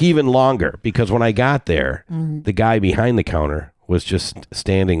order took even longer because when I got there, the guy behind the counter was just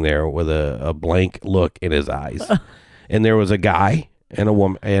standing there with a blank look in his eyes. And there was a guy and a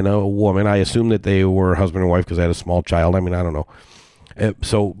woman. I assume that they were husband and wife because I had a small child. I mean, I don't know.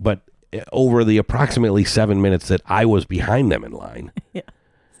 But over the approximately 7 minutes that I was behind them in line,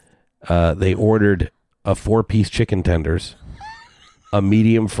 they ordered a 4-piece chicken tenders, a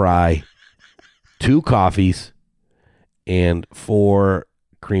medium fry, 2 coffees, and 4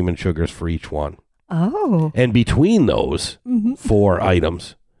 cream and sugars for each one. Oh. And between those 4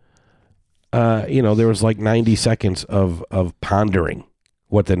 items, there was like 90 seconds of pondering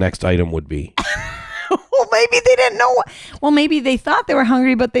what the next item would be. Well, maybe they didn't know. Well, maybe they thought they were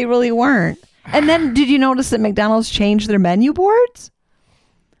hungry, but they really weren't. And then did you notice that McDonald's changed their menu boards?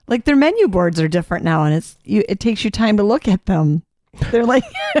 Like their menu boards are different now, and it takes you time to look at them. They're like...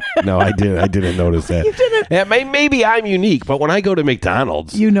 No, I didn't notice that. You didn't? Yeah, maybe I'm unique, but when I go to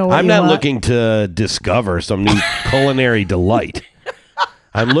McDonald's, you know what I'm not looking to discover some new culinary delight.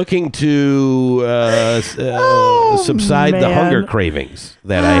 I'm looking to subside the hunger cravings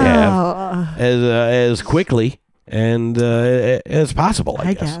that I have as quickly and as possible,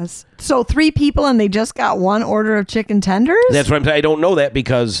 I guess. So 3 people and they just got 1 order of chicken tenders? That's what I'm saying. I don't know that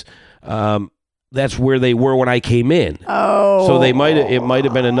because that's where they were when I came in. Oh. So it might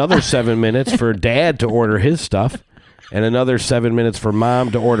have been another 7 minutes for Dad to order his stuff and another 7 minutes for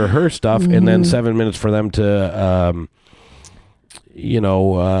Mom to order her stuff and then 7 minutes for them to...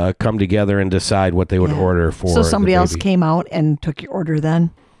 come together and decide what they would order for. So somebody else came out and took your order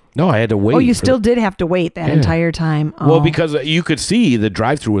then? No, I had to wait. Oh, you still did have to wait that entire time. Oh. Well, because you could see the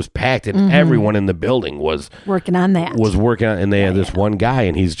drive-thru was packed and everyone in the building was working on that. And they had this one guy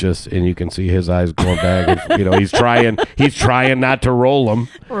and and you can see his eyes going back. And, he's trying not to roll them.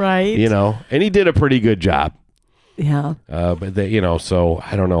 Right. And he did a pretty good job. Yeah. So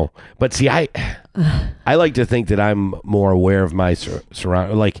I don't know. But see, I like to think that I'm more aware of my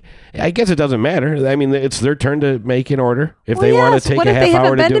surroundings. Like, I guess it doesn't matter. I mean, it's their turn to make an order. If they want to take a half hour to do it. What if they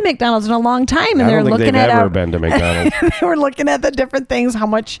haven't been to McDonald's in a long time and they're looking at... I don't think they've ever been to McDonald's. They were looking at the different things, how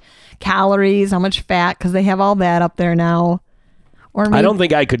much calories, how much fat, because they have all that up there now. Or maybe... I don't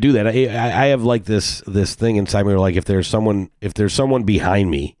think I could do that. I have like this thing inside me where like if there's someone behind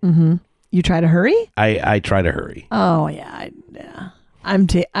me... Mm-hmm. You try to hurry? I try to hurry. Oh yeah. I'm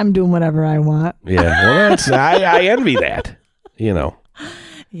doing whatever I want. Yeah. Well, I envy that. Yeah.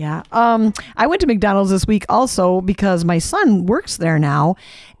 I went to McDonald's this week also because my son works there now,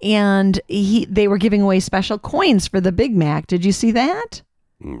 and they were giving away special coins for the Big Mac. Did you see that?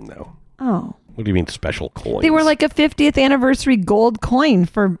 No. Oh. What do you mean special coins? They were like a 50th anniversary gold coin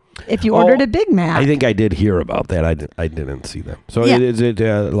for if you ordered a Big Mac. I think I did hear about that. I didn't see them. So is it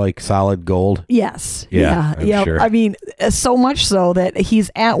like solid gold? Yes. Yeah. I'm sure. I mean, so much so that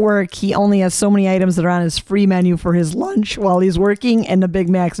he's at work. He only has so many items that are on his free menu for his lunch while he's working, and the Big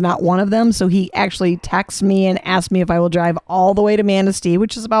Mac's not one of them. So he actually texts me and asks me if I will drive all the way to Manistee,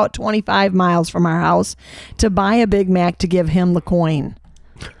 which is about 25 miles from our house, to buy a Big Mac to give him the coin.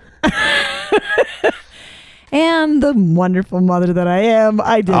 And the wonderful mother that I am,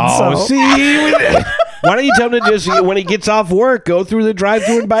 I did so. See, why don't you tell him to just, when he gets off work, go through the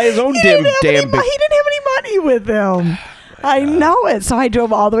drive-thru and buy his own He didn't have any big. money with him. I know it. So I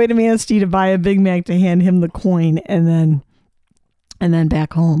drove all the way to Manistee to buy a Big Mac to hand him the coin, and then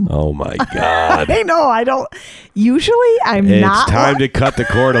back home. Oh my God! I know. I don't. Usually, It's time to cut the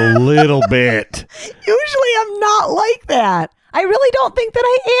cord a little bit. Usually, I'm not like that. I really don't think that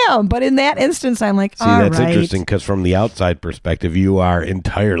I am. But in that instance, I'm like, See, all that's right. interesting because from the outside perspective, you are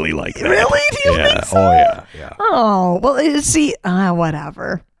entirely like that. Really? Do you yeah. think so? Oh yeah. Oh, well, see,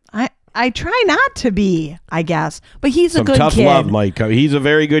 whatever. I try not to be, I guess. But he's Some a good tough kid. love might come. He's a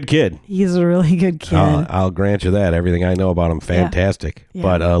very good kid. He's a really good kid. I'll grant you that. Everything I know about him, fantastic. Yeah.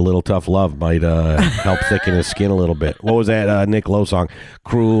 But a little tough love might help thicken his skin a little bit. What was that Nick Lowe song?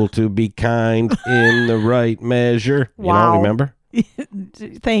 Cruel to be kind in the right measure. Wow. You know, remember?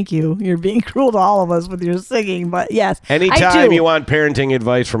 Thank you. You're being cruel to all of us with your singing, but yes. Anytime you want parenting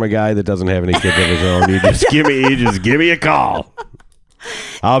advice from a guy that doesn't have any kids of his own, you just give me a call.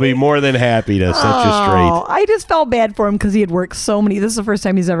 I'll be more than happy to set you straight. I just felt bad for him because he had worked so many. This is the first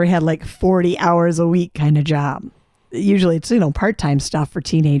time he's ever had like 40 hours a week kind of job. Usually it's, part-time stuff for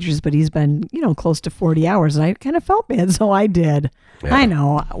teenagers, but he's been, close to 40 hours. And I kind of felt bad, so I did. Yeah. I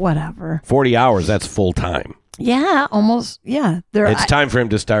know, whatever. 40 hours, that's full time. Yeah, almost. Yeah. It's time for him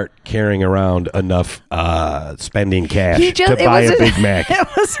to start carrying around enough spending cash to buy a Big Mac. It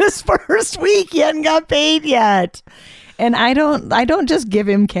was his first week. He hadn't got paid yet. And I don't just give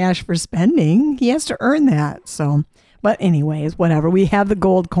him cash for spending. He has to earn that. So, but anyways, whatever. We have the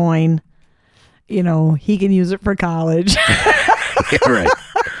gold coin. He can use it for college. Right.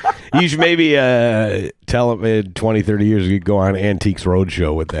 You should maybe tell him in 20, 30 years you could go on Antiques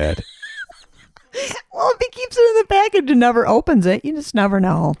Roadshow with that. Well, if he keeps it in the package and never opens it, you just never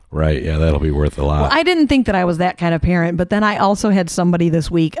know. Right. Yeah, that'll be worth a lot. Well, I didn't think that I was that kind of parent, but then I also had somebody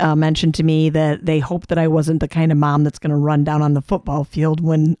this week mention to me that they hope that I wasn't the kind of mom that's going to run down on the football field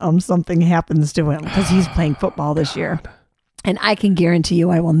when something happens to him because he's playing football this year. And I can guarantee you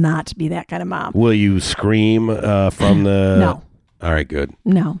I will not be that kind of mom. Will you scream from the... No. All right, good.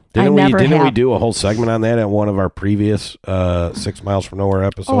 No, Didn't have. we do a whole segment on that at one of our previous 6 Miles from Nowhere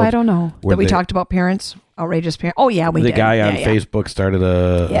episodes? Oh, I don't know. Where That we talked about parents, outrageous parents. Oh, yeah, we did. The guy on Yeah. Facebook started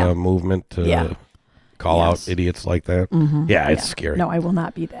a movement to call Yes. out idiots like that. Mm-hmm. Yeah, it's scary. No, I will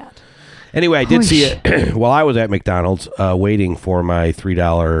not be that. Anyway, I did see it while I was at McDonald's waiting for my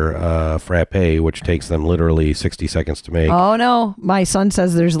 $3 frappe, which takes them literally 60 seconds to make. Oh, no. My son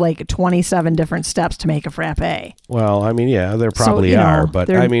says there's like 27 different steps to make a frappe. Well, I mean, yeah, there probably are, but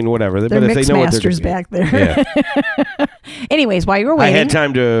I mean, whatever. They're but if mix they know masters what they're back there. Yeah. Anyways, while you were waiting. I had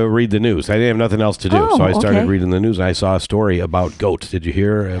time to read the news. I didn't have nothing else to do, Oh, so I started okay. reading the news, and I saw a story about goats. Did you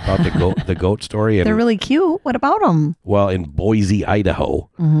hear about the goat story? And, They're really cute. What about them? well, in Boise, Idaho,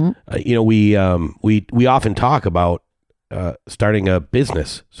 Mm-hmm. we often talk about starting a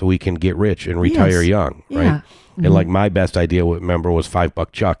business so we can get rich and retire Yes. young, right? Yeah. And like my best idea, remember, was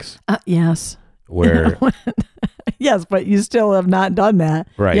 $5 Chucks, Yes. where Yes, but you still have not done that.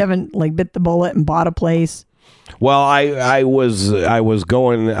 Right. You haven't like bit the bullet and bought a place. well, I was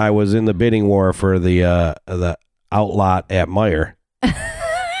in the bidding war for the outlot at Meyer.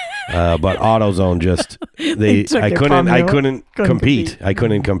 But AutoZone just took I it couldn't from you. compete. Couldn't compete. I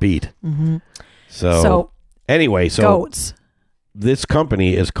couldn't compete. Mm-hmm. So anyway, goats. this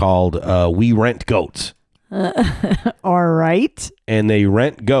company is called We Rent Goats, All right. and they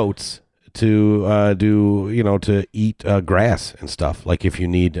rent goats to to eat grass and stuff. Like if you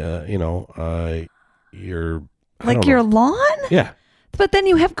need your Like your lawn? yeah. But then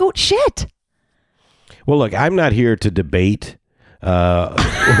you have goat shit. Well, look, I'm not here to debate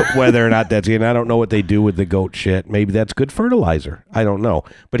whether or not that's, and I don't know what they do with the goat shit. Maybe that's good fertilizer. I don't know.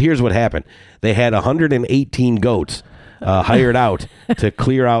 But here's what happened. They had 118 goats hired out to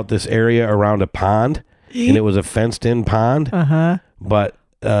clear out this area around a pond, and it was a fenced-in pond. Uh-huh. But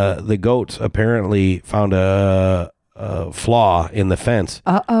the goats apparently found a flaw in the fence.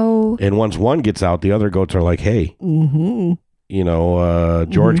 Uh-oh. And once one gets out, the other goats are like, hey,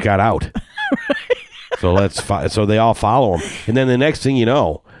 George got out. So they all follow him, and then the next thing you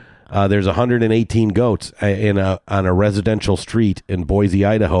know, there's 118 goats on a residential street in Boise,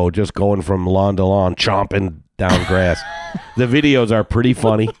 Idaho, just going from lawn to lawn, chomping down grass. The videos are pretty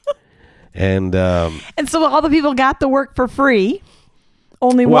funny, and so all the people got the work for free.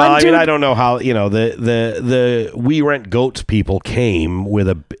 Only well, one I dude. mean, I don't know how the We Rent Goats people came with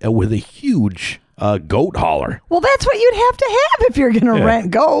a huge goat hauler. Well, that's what you'd have to have if you're going to rent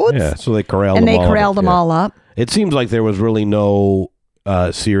goats. Yeah, so they corralled And them they all corralled up. them all up. It seems like there was really no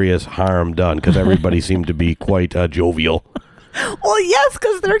serious harm done because everybody seemed to be quite jovial. Well, yes,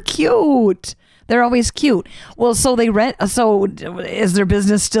 because they're cute. They're always cute. Well, so they rent. So is their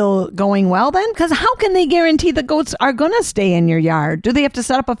business still going well then? Because how can they guarantee the goats are going to stay in your yard? Do they have to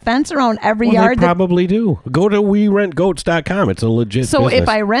set up a fence around every yard? They probably do. Go to WeRentGoats.com. It's a legit So business. if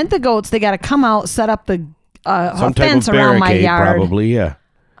I rent the goats, they got to come out, set up the a some fence type of around my barricade, yard. probably, yeah.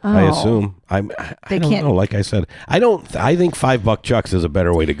 I Oh. assume. I They don't can't- know. Like I said, I think $5 Chucks is a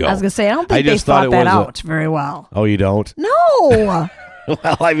better way to go. I was going to say, I don't think they just thought thought it that was out very well. Oh, you don't? No.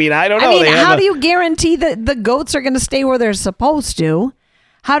 Well, I mean, I don't know. I mean, They have how do you guarantee that the goats are going to stay where they're supposed to?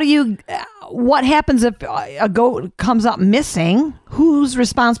 How do you, what happens if a goat comes up missing? Who's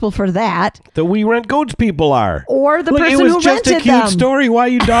responsible for that? The We Rent Goats people are. Or the Look, person it was who just rented a cute them. story. Why are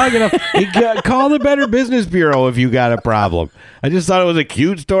you dogging them? Call the Better Business Bureau if you got a problem. I just thought it was a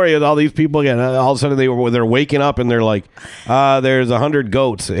cute story with all these people again. All of a sudden they're waking up and they're like, there's 100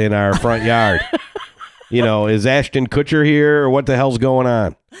 goats in our front yard. Is Ashton Kutcher here or what the hell's going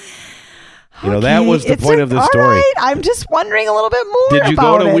on? That was the point of the story. All right. I'm just wondering a little bit more Did you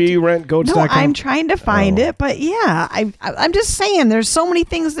go about to it. WeRentGoats.com? No, I'm trying to find it, but yeah, I'm just saying there's so many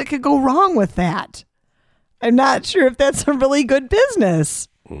things that could go wrong with that. I'm not sure if that's a really good business.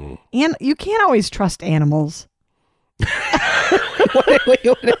 And you can't always trust animals.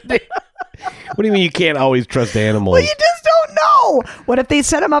 What do you mean you can't always trust animals? Well, you just don't know. What if they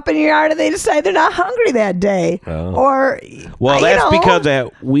set them up in your yard and they decide they're not hungry that day? Oh. Or That's because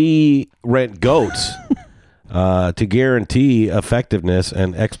We Rent Goats, to guarantee effectiveness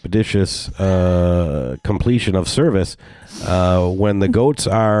and expeditious completion of service, when the goats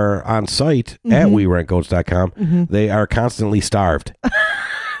are on site at WeRentGoats.com, they are constantly starved.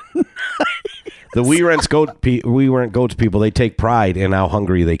 The We Rent Goats people, they take pride in how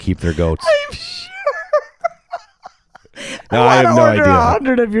hungry they keep their goats. I'm sure. No, I have no order idea.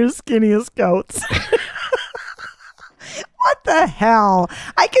 100 of your skinniest goats. What the hell?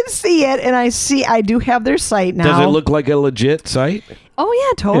 I can see it, and I do have their site now. Does it look like a legit site? Oh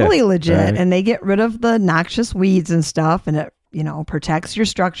yeah, totally Yeah, legit. right. And they get rid of the noxious weeds and stuff, and it protects your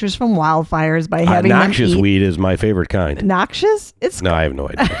structures from wildfires by having Noxious them eat. weed is my favorite kind. Noxious? It's No, I have no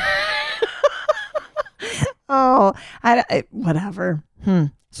idea. whatever.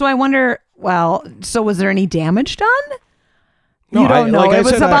 So I wonder. Well, so was there any damage done? No, You don't know. like I It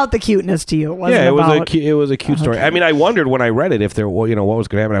was said, about the cuteness to you. It wasn't Yeah, it about, was a cute story. I mean, I wondered when I read it if there, what was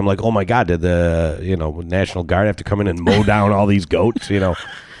going to happen. I'm like, oh my god, did the National Guard have to come in and mow down all these goats? You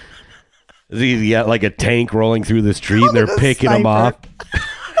got like a tank rolling through the street and they're Look at a picking them off. sniper.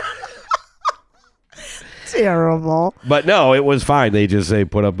 Terrible. But no, it was fine. They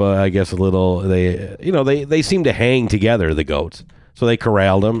put up, I guess, a little. They seem to hang together, the goats. So they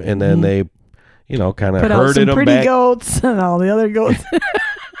corralled them and then they, kind of Put out herded some them pretty back. goats and all the other goats.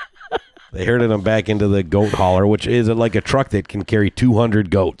 They herded them back into the goat hauler, which is like a truck that can carry 200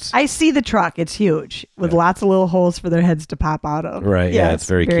 goats. I see the truck. It's huge with lots of little holes for their heads to pop out of. Right, yeah, it's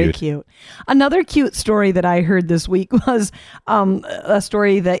very cute. Another cute story that I heard this week was a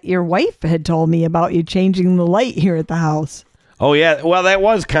story that your wife had told me about you changing the light here at the house. Oh yeah, well that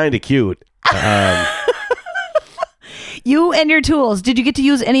was kind of cute. You and your tools. Did you get to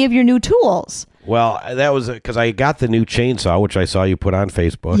use any of your new tools? Well, that was because I got the new chainsaw, which I saw you put on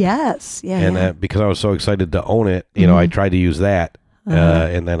Facebook. Yes. Yeah. And yeah. because I was so excited to own it, I tried to use that.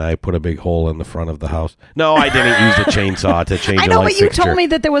 And then I put a big hole in the front of the house. No, I didn't use the chainsaw to change I the know, light but you fixture. told me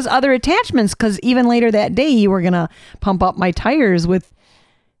that there was other attachments because even later that day you were gonna pump up my tires with.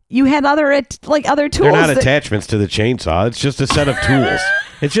 You had other tools. They're not that- attachments to the chainsaw. It's just a set of tools.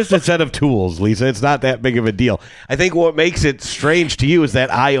 It's just a set of tools, Lisa. It's not that big of a deal. I think what makes it strange to you is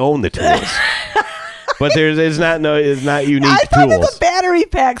that I own the tools. But it's not unique I thought that tools. the battery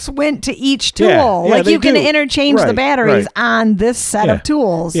packs went to each tool. Yeah, you can do. interchange the Right, batteries right. on this set of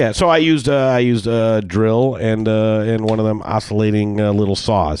tools. Yeah, so I used a drill and one of them oscillating little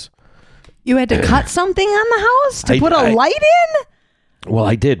saws. You had to cut something on the house to put a I- light in? Well,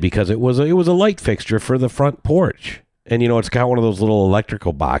 I did because it was a light fixture for the front porch, and it's got one of those little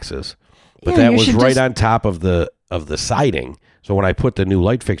electrical boxes, but Yeah, that you was should right just- on top of the siding. So when I put the new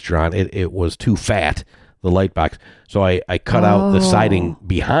light fixture on, it was too fat, the light box. So I cut out the siding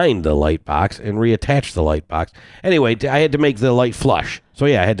behind the light box and reattached the light box. Anyway, I had to make the light flush. So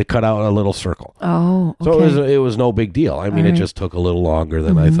yeah, I had to cut out a little circle. Oh, okay. So it was no big deal. I mean, it just took a little longer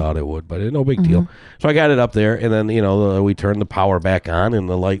than I thought it would, but no big deal. So I got it up there, and then we turned the power back on, and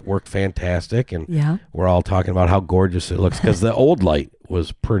the light worked fantastic. And Yeah. we're all talking about how gorgeous it looks because the old light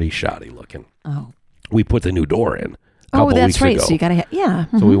was pretty shoddy looking. Oh. We put the new door in a couple Oh, that's weeks right. ago. So you got to, yeah.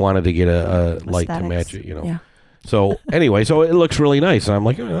 So we wanted to get a light to Aesthetics. match it, Yeah. So anyway, so it looks really nice. And I'm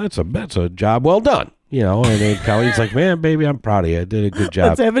like, oh, that's a job well done. You know, and then Colleen's like, man, baby, I'm proud of you. I did a good job.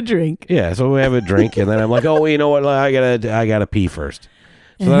 Let's have a drink. Yeah, so we have a drink, and then I'm like, oh, well, you know what? I gotta pee first.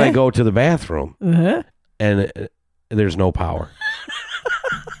 So then I go to the bathroom, and there's no power.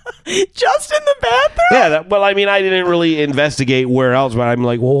 Just in the bathroom? Yeah, well, I mean, I didn't really investigate where else, but I'm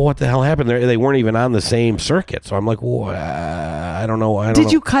like, well, what the hell happened there? They weren't even on the same circuit. So I'm like, well, I don't know.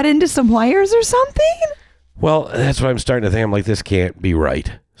 Did you cut into some wires or something? Well, that's what I'm starting to think. I'm like, this can't be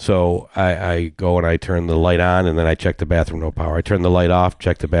right. So I go and I turn the light on, and then I check the bathroom, no power. I turn the light off,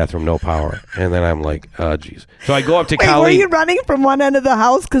 check the bathroom, no power. And then I'm like, oh, geez. So I go up to Wait, Colleen. were you running from one end of the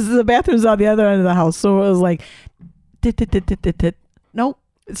house? Because the bathroom's on the other end of the house. So it was like, nope.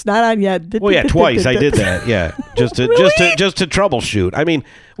 It's not on yet. Well, yeah, twice I did that. Yeah, just to troubleshoot. I mean,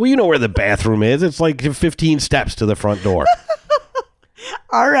 well, you know where the bathroom is. It's like 15 steps to the front door.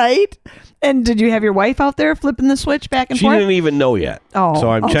 All right. And did you have your wife out there flipping the switch back and She forth? didn't even know yet. Oh,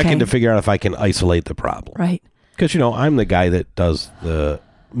 so I'm checking okay. to figure out if I can isolate the problem. Right. Because I'm the guy that does the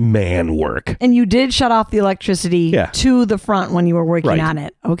man work. And you did shut off the electricity to the front when you were working on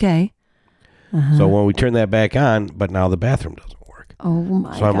it. Okay. So when we turn that back on, but now the bathroom doesn't work. Oh my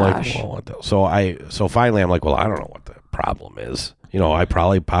gosh. So I'm like, well, what the? So finally I'm like, well, I don't know what the problem is. I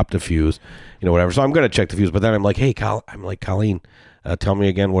probably popped a fuse, whatever. So I'm going to check the fuse. But then I'm like, hey, Colleen, tell me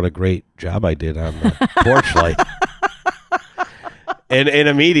again what a great job I did on the porch light. And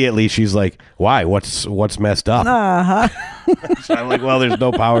immediately she's like, why? What's messed up? So I'm like, well, there's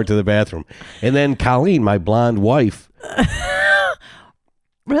no power to the bathroom. And then Colleen, my blonde wife.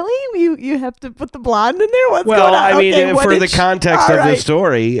 Really? You have to put the blonde in there? What's Well, going on? I mean, for the context of the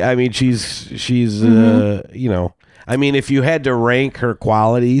story, I mean, she's I mean, if you had to rank her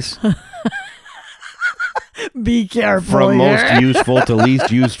qualities be careful from here. most useful to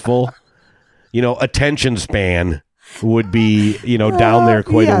least useful, attention span would be, down there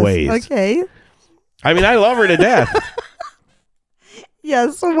quite a ways. Okay. I mean, I love her to death.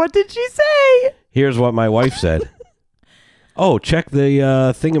 Yes. So what did she say? Here's what my wife said. Oh, check the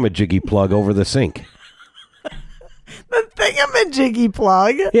thingamajiggy plug over the sink. The thingamajiggy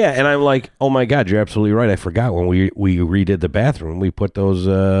plug? Yeah, and I'm like, oh my God, you're absolutely right. I forgot when we redid the bathroom, we put those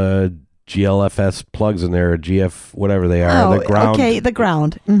GLFS plugs in there, or GF, whatever they are. Oh, the ground. okay, the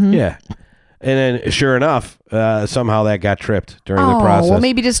ground. Mm-hmm. Yeah. And then, sure enough, somehow that got tripped during the process. Well,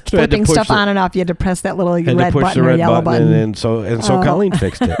 maybe just So I had to flipping push stuff on and off. You had to press that little had red to push button the or red yellow button, button. and so Colleen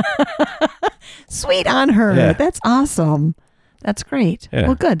fixed it. Sweet on her. Yeah. That's awesome. That's great. Yeah.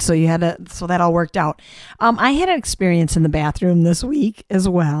 Well, good. So so that all worked out. I had an experience in the bathroom this week as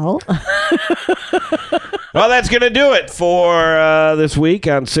well. Well, that's going to do it for this week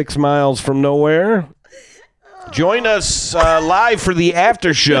on 6 Miles from Nowhere. Join us live for the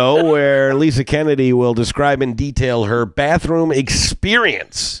after show where Lisa Kennedy will describe in detail her bathroom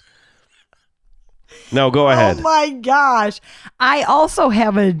experience. No, go ahead. Oh my gosh. I also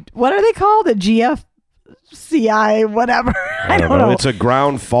have what are they called? A GFCI, whatever. I don't know. It's a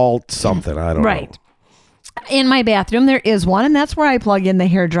ground fault something. I don't know. Right. In my bathroom, there is one, and that's where I plug in the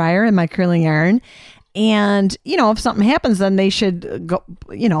hairdryer and my curling iron. And, if something happens, then they should go,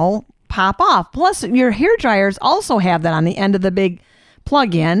 pop off. Plus, your hair dryers also have that on the end of the big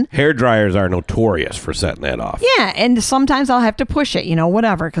plug-in. Hair dryers are notorious for setting that off. Yeah, and sometimes I'll have to push it,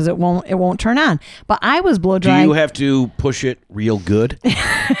 whatever, because it won't turn on. But I was blow Do drying. you have to push it real good?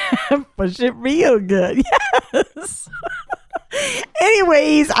 Push it real good. Yes.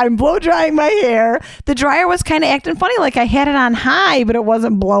 Anyways, I'm blow drying my hair. The dryer was kind of acting funny, like I had it on high, but it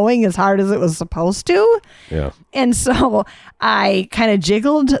wasn't blowing as hard as it was supposed to. Yeah. And so I kind of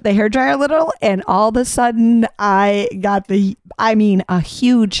jiggled the hairdryer a little, and all of a sudden I got a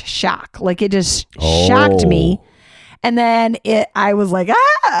huge shock. Like it just shocked me. And then I was like,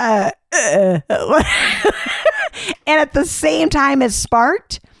 and at the same time it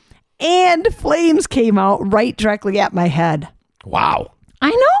sparked and flames came out right directly at my head. Wow. I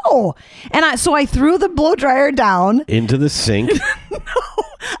know. And so I threw the blow dryer down. Into the sink.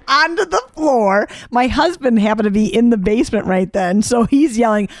 Onto the floor. My husband happened to be in the basement right then, so he's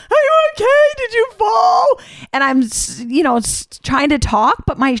yelling, "Are you okay? Did you fall?" And I'm, trying to talk,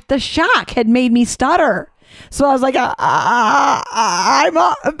 but the shock had made me stutter. So I was like, I'm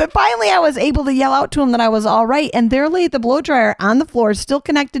up. But finally I was able to yell out to him that I was all right. And there lay the blow dryer on the floor, still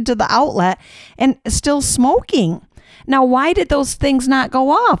connected to the outlet and still smoking. Now, why did those things not go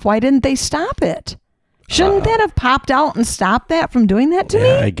off? Why didn't they stop it? Shouldn't that have popped out and stopped that from doing that to me?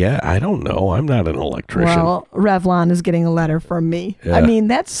 I don't know. I'm not an electrician. Well, Revlon is getting a letter from me. Yeah. I mean,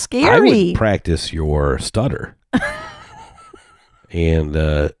 that's scary. I would practice your stutter. And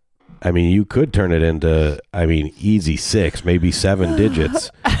I mean, you could turn it into, easy 6, maybe 7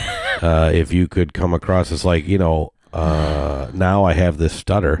 digits. If you could come across as like, now I have this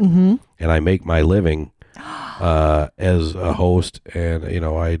stutter and I make my living as a host, and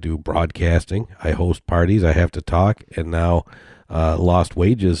I do broadcasting, I host parties, I have to talk, and now lost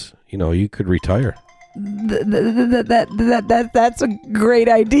wages. You could retire. That's a great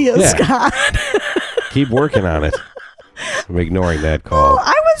idea, Yeah. Scott. Keep working on it. I'm ignoring that call.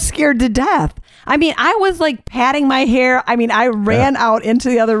 I was scared to death. I mean, I was like patting my hair. I mean, I ran out into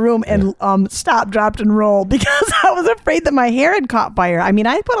the other room and stopped, dropped, and rolled because I was afraid that my hair had caught fire. I mean,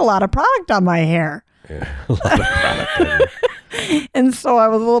 I put a lot of product on my hair. Yeah, a lot of product. And so I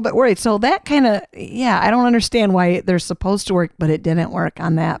was a little bit worried. So that kind of, I don't understand why they're supposed to work, but it didn't work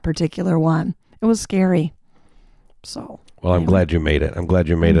on that particular one. It was scary. So. Well, I'm glad you made it. I'm glad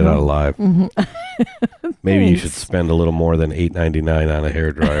you made it out alive. Maybe you should spend a little more than $8.99 on a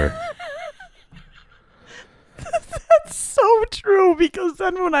hairdryer. That's so true, because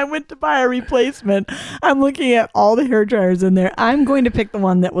then when I went to buy a replacement, I'm looking at all the hair dryers in there. I'm going to pick the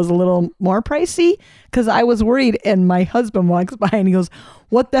one that was a little more pricey because I was worried, and my husband walks by and he goes,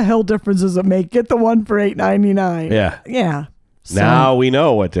 "What the hell difference does it make? Get the one for $8.99." Yeah. Yeah. So, Now we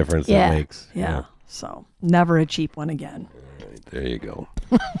know what difference it makes. Yeah. So never a cheap one again. There you go.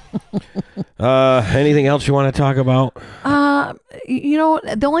 Anything else you want to talk about?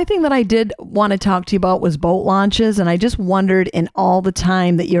 The only thing that I did want to talk to you about was boat launches. And I just wondered, in all the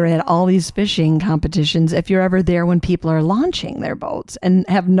time that you're at all these fishing competitions, if you're ever there when people are launching their boats, and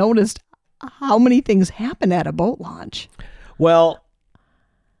have noticed how many things happen at a boat launch. Well,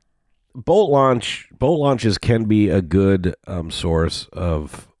 boat launches can be a good source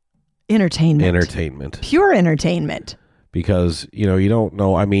of entertainment. Pure entertainment. Because, you don't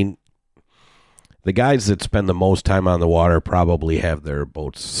know. I mean, the guys that spend the most time on the water probably have their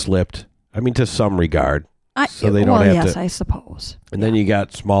boats slipped. I mean, to some regard. So they don't have yes, to. I suppose. And then you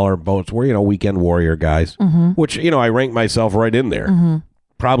got smaller boats where, weekend warrior guys, which, I rank myself right in there.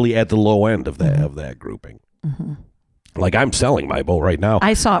 Probably at the low end of that grouping. Like, I'm selling my boat right now.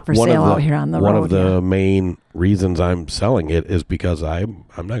 I saw it for sale out here on the road. One of the main reasons I'm selling it is because I'm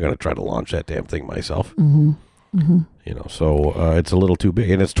not going to try to launch that damn thing myself. So it's a little too big,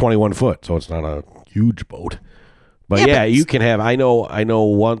 and it's 21 foot, so it's not a huge boat. But you can have. I know.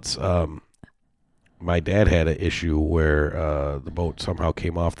 Once my dad had an issue where the boat somehow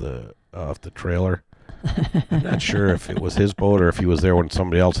came off the trailer. I'm not sure if it was his boat or if he was there when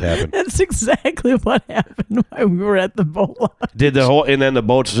somebody else happened. That's exactly what happened while we were at the boat launch. And then the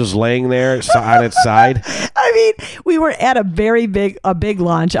boat's just laying there on its side. I mean, we were at a big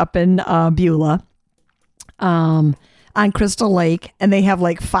launch up in Beulah. On Crystal Lake, and they have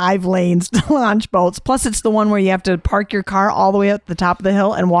like 5 lanes to launch boats. Plus, it's the one where you have to park your car all the way up the top of the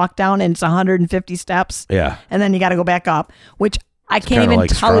hill and walk down, and it's 150 steps. Yeah. And then you got to go back up, which I can't even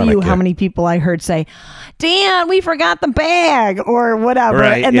tell you how many people I heard say, "Dan, we forgot the bag," or whatever.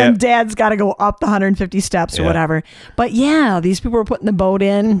 Right, and then Dad's got to go up the 150 steps or whatever. But these people were putting the boat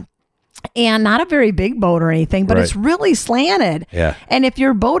in. And not a very big boat or anything, but it's really slanted. Yeah. And if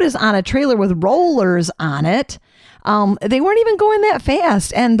your boat is on a trailer with rollers on it, they weren't even going that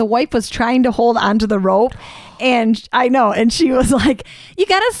fast. And the wife was trying to hold onto the rope. And I know. And she was like, "You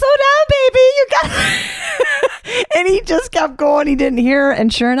got to slow down, baby. You got." And he just kept going. He didn't hear her.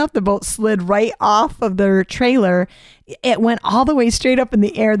 And sure enough, the boat slid right off of their trailer. It went all the way straight up in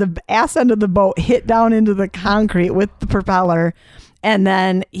the air. The ass end of the boat hit down into the concrete with the propeller. And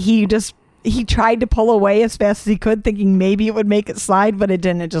then he tried to pull away as fast as he could, thinking maybe it would make it slide, but it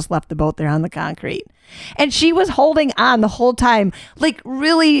didn't. It just left the boat there on the concrete. And she was holding on the whole time, like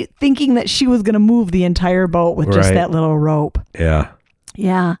really thinking that she was going to move the entire boat with just that little rope. Yeah.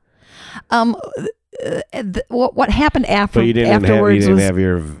 Yeah. What happened afterwards? You didn't have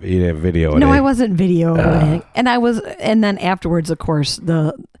video. No, I wasn't videoing. And then afterwards, of course,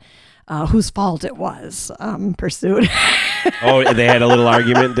 the whose fault it was pursued. Oh, they had a little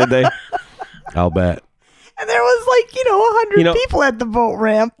argument, did they? I'll bet. And there was 100 people at the boat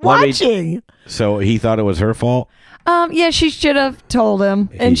ramp watching. So he thought it was her fault? She should have told him.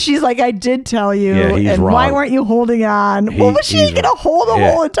 And she's like, "I did tell you. Yeah, he's and wrong. Why weren't you holding on?" Well, she ain't going to hold the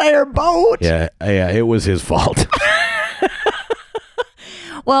whole entire boat. Yeah, it was his fault.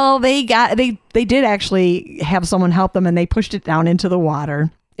 Well, they did actually have someone help them, and they pushed it down into the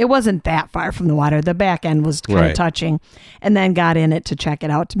water. It wasn't that far from the water. The back end was kind of touching, and then got in it to check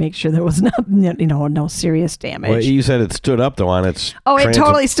it out to make sure there was no serious damage. Well, you said it stood up though on its. Oh, it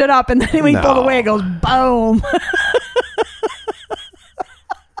totally stood up, and then when he pulled away, it goes boom.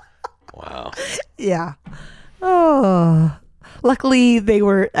 Wow. Yeah. Oh. luckily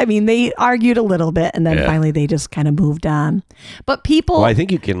they argued a little bit, and then finally they just kind of moved on. But people... Well, I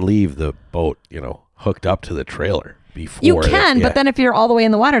think you can leave the boat, hooked up to the trailer before. You can, but then if you're all the way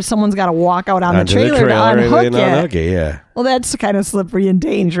in the water, someone's got to walk out on the trailer to unhook it. Yeah. Well, that's kind of slippery and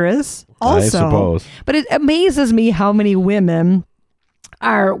dangerous also. I suppose. But it amazes me how many women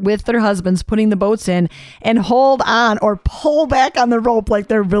are with their husbands putting the boats in and hold on or pull back on the rope like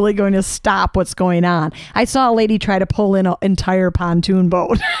they're really going to stop what's going on. I saw a lady try to pull in an entire pontoon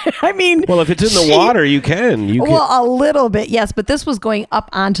boat. I mean, well, if it's in the water, you can. Well, a little bit, yes, but this was going up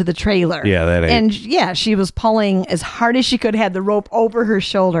onto the trailer. Yeah, that ain't. And yeah, she was pulling as hard as she could, had the rope over her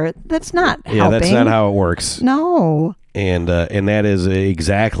shoulder. That's not helping. Yeah, that's not how it works. No. And that is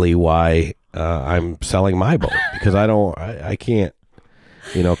exactly why I'm selling my boat, because I can't.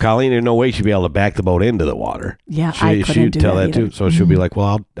 Colleen, there's no way she'd be able to back the boat into the water. Yeah, I couldn't do tell that too. So she'll be like,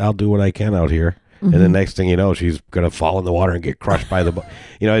 "Well, I'll do what I can out here," and the next thing you know, she's gonna fall in the water and get crushed by the boat.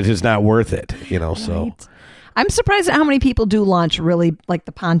 It's just not worth it. So right. I'm surprised at how many people do launch really like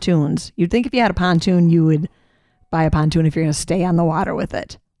the pontoons. You'd think if you had a pontoon, you would buy a pontoon if you're gonna stay on the water with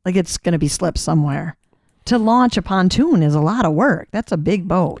it. Like it's gonna be slipped somewhere. To launch a pontoon is a lot of work. That's a big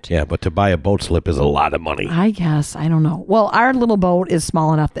boat. Yeah, but to buy a boat slip is a lot of money. I guess. I don't know. Well, our little boat is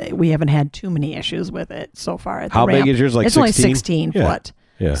small enough that we haven't had too many issues with it so far. How big is yours? Like it's 16? Only 16 foot.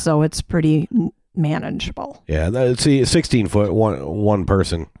 Yeah. So it's pretty manageable. Yeah. See, 16 foot, one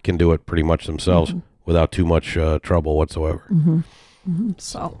person can do it pretty much themselves without too much trouble whatsoever.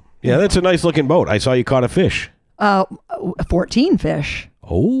 So. Yeah, that's a nice looking boat. I saw you caught a fish. 14 fish.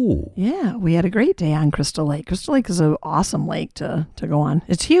 Oh. Yeah, we had a great day on Crystal Lake. Crystal Lake is an awesome lake to go on.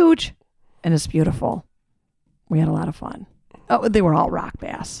 It's huge and it's beautiful. We had a lot of fun. Oh, they were all rock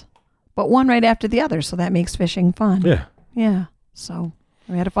bass, but one right after the other, so that makes fishing fun. Yeah. Yeah. So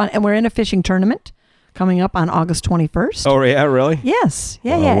we had fun, and we're in a fishing tournament coming up on August 21st. Oh, yeah, really? Yes.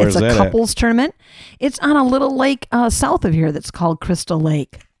 Yeah, Well, yeah. where's It's a that couples tournament. It's on a little lake south of here that's called Crystal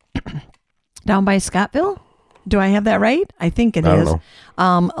Lake, down by Scottville. Do I have that right? I think it is.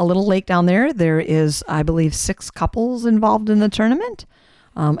 A little lake down there. There is, I believe, 6 couples involved in the tournament.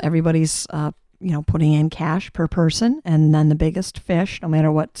 Everybody's, putting in cash per person, and then the biggest fish, no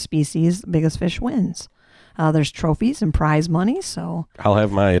matter what species, the biggest fish wins. There's trophies and prize money. So I'll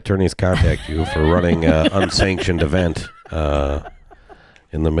have my attorneys contact you for running an unsanctioned event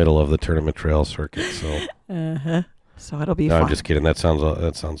in the middle of the tournament trail circuit. So it'll be fun. I'm just kidding. That sounds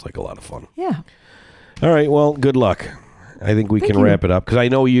like a lot of fun. Yeah. All right. Well, good luck. I think we Thank can you. wrap it up because I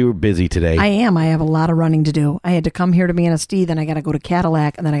know you're busy today. I am. I have a lot of running to do. I had to come here to Manistee, then I got to go to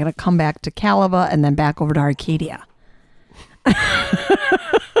Cadillac, and then I got to come back to Caliva, and then back over to Arcadia.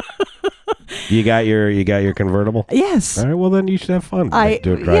 You got your convertible? Yes. All right. Well, then you should have fun. I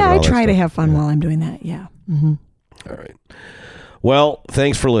try to have fun while I'm doing that. Yeah. Mm-hmm. All right. Well,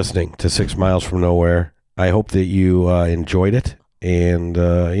 thanks for listening to 6 Miles from Nowhere. I hope that you enjoyed it, and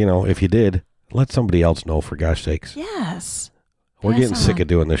if you did, let somebody else know, for gosh sakes. Yes. We're Pass getting sick of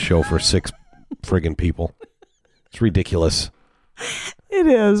doing this show for 6 friggin' people. It's ridiculous. It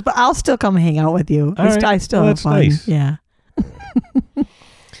is, but I'll still come hang out with you. All right. I still Well, have that's fun. nice. Yeah. All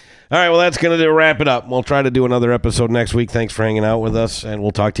right, well, that's going to wrap it up. We'll try to do another episode next week. Thanks for hanging out with us, and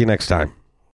we'll talk to you next time.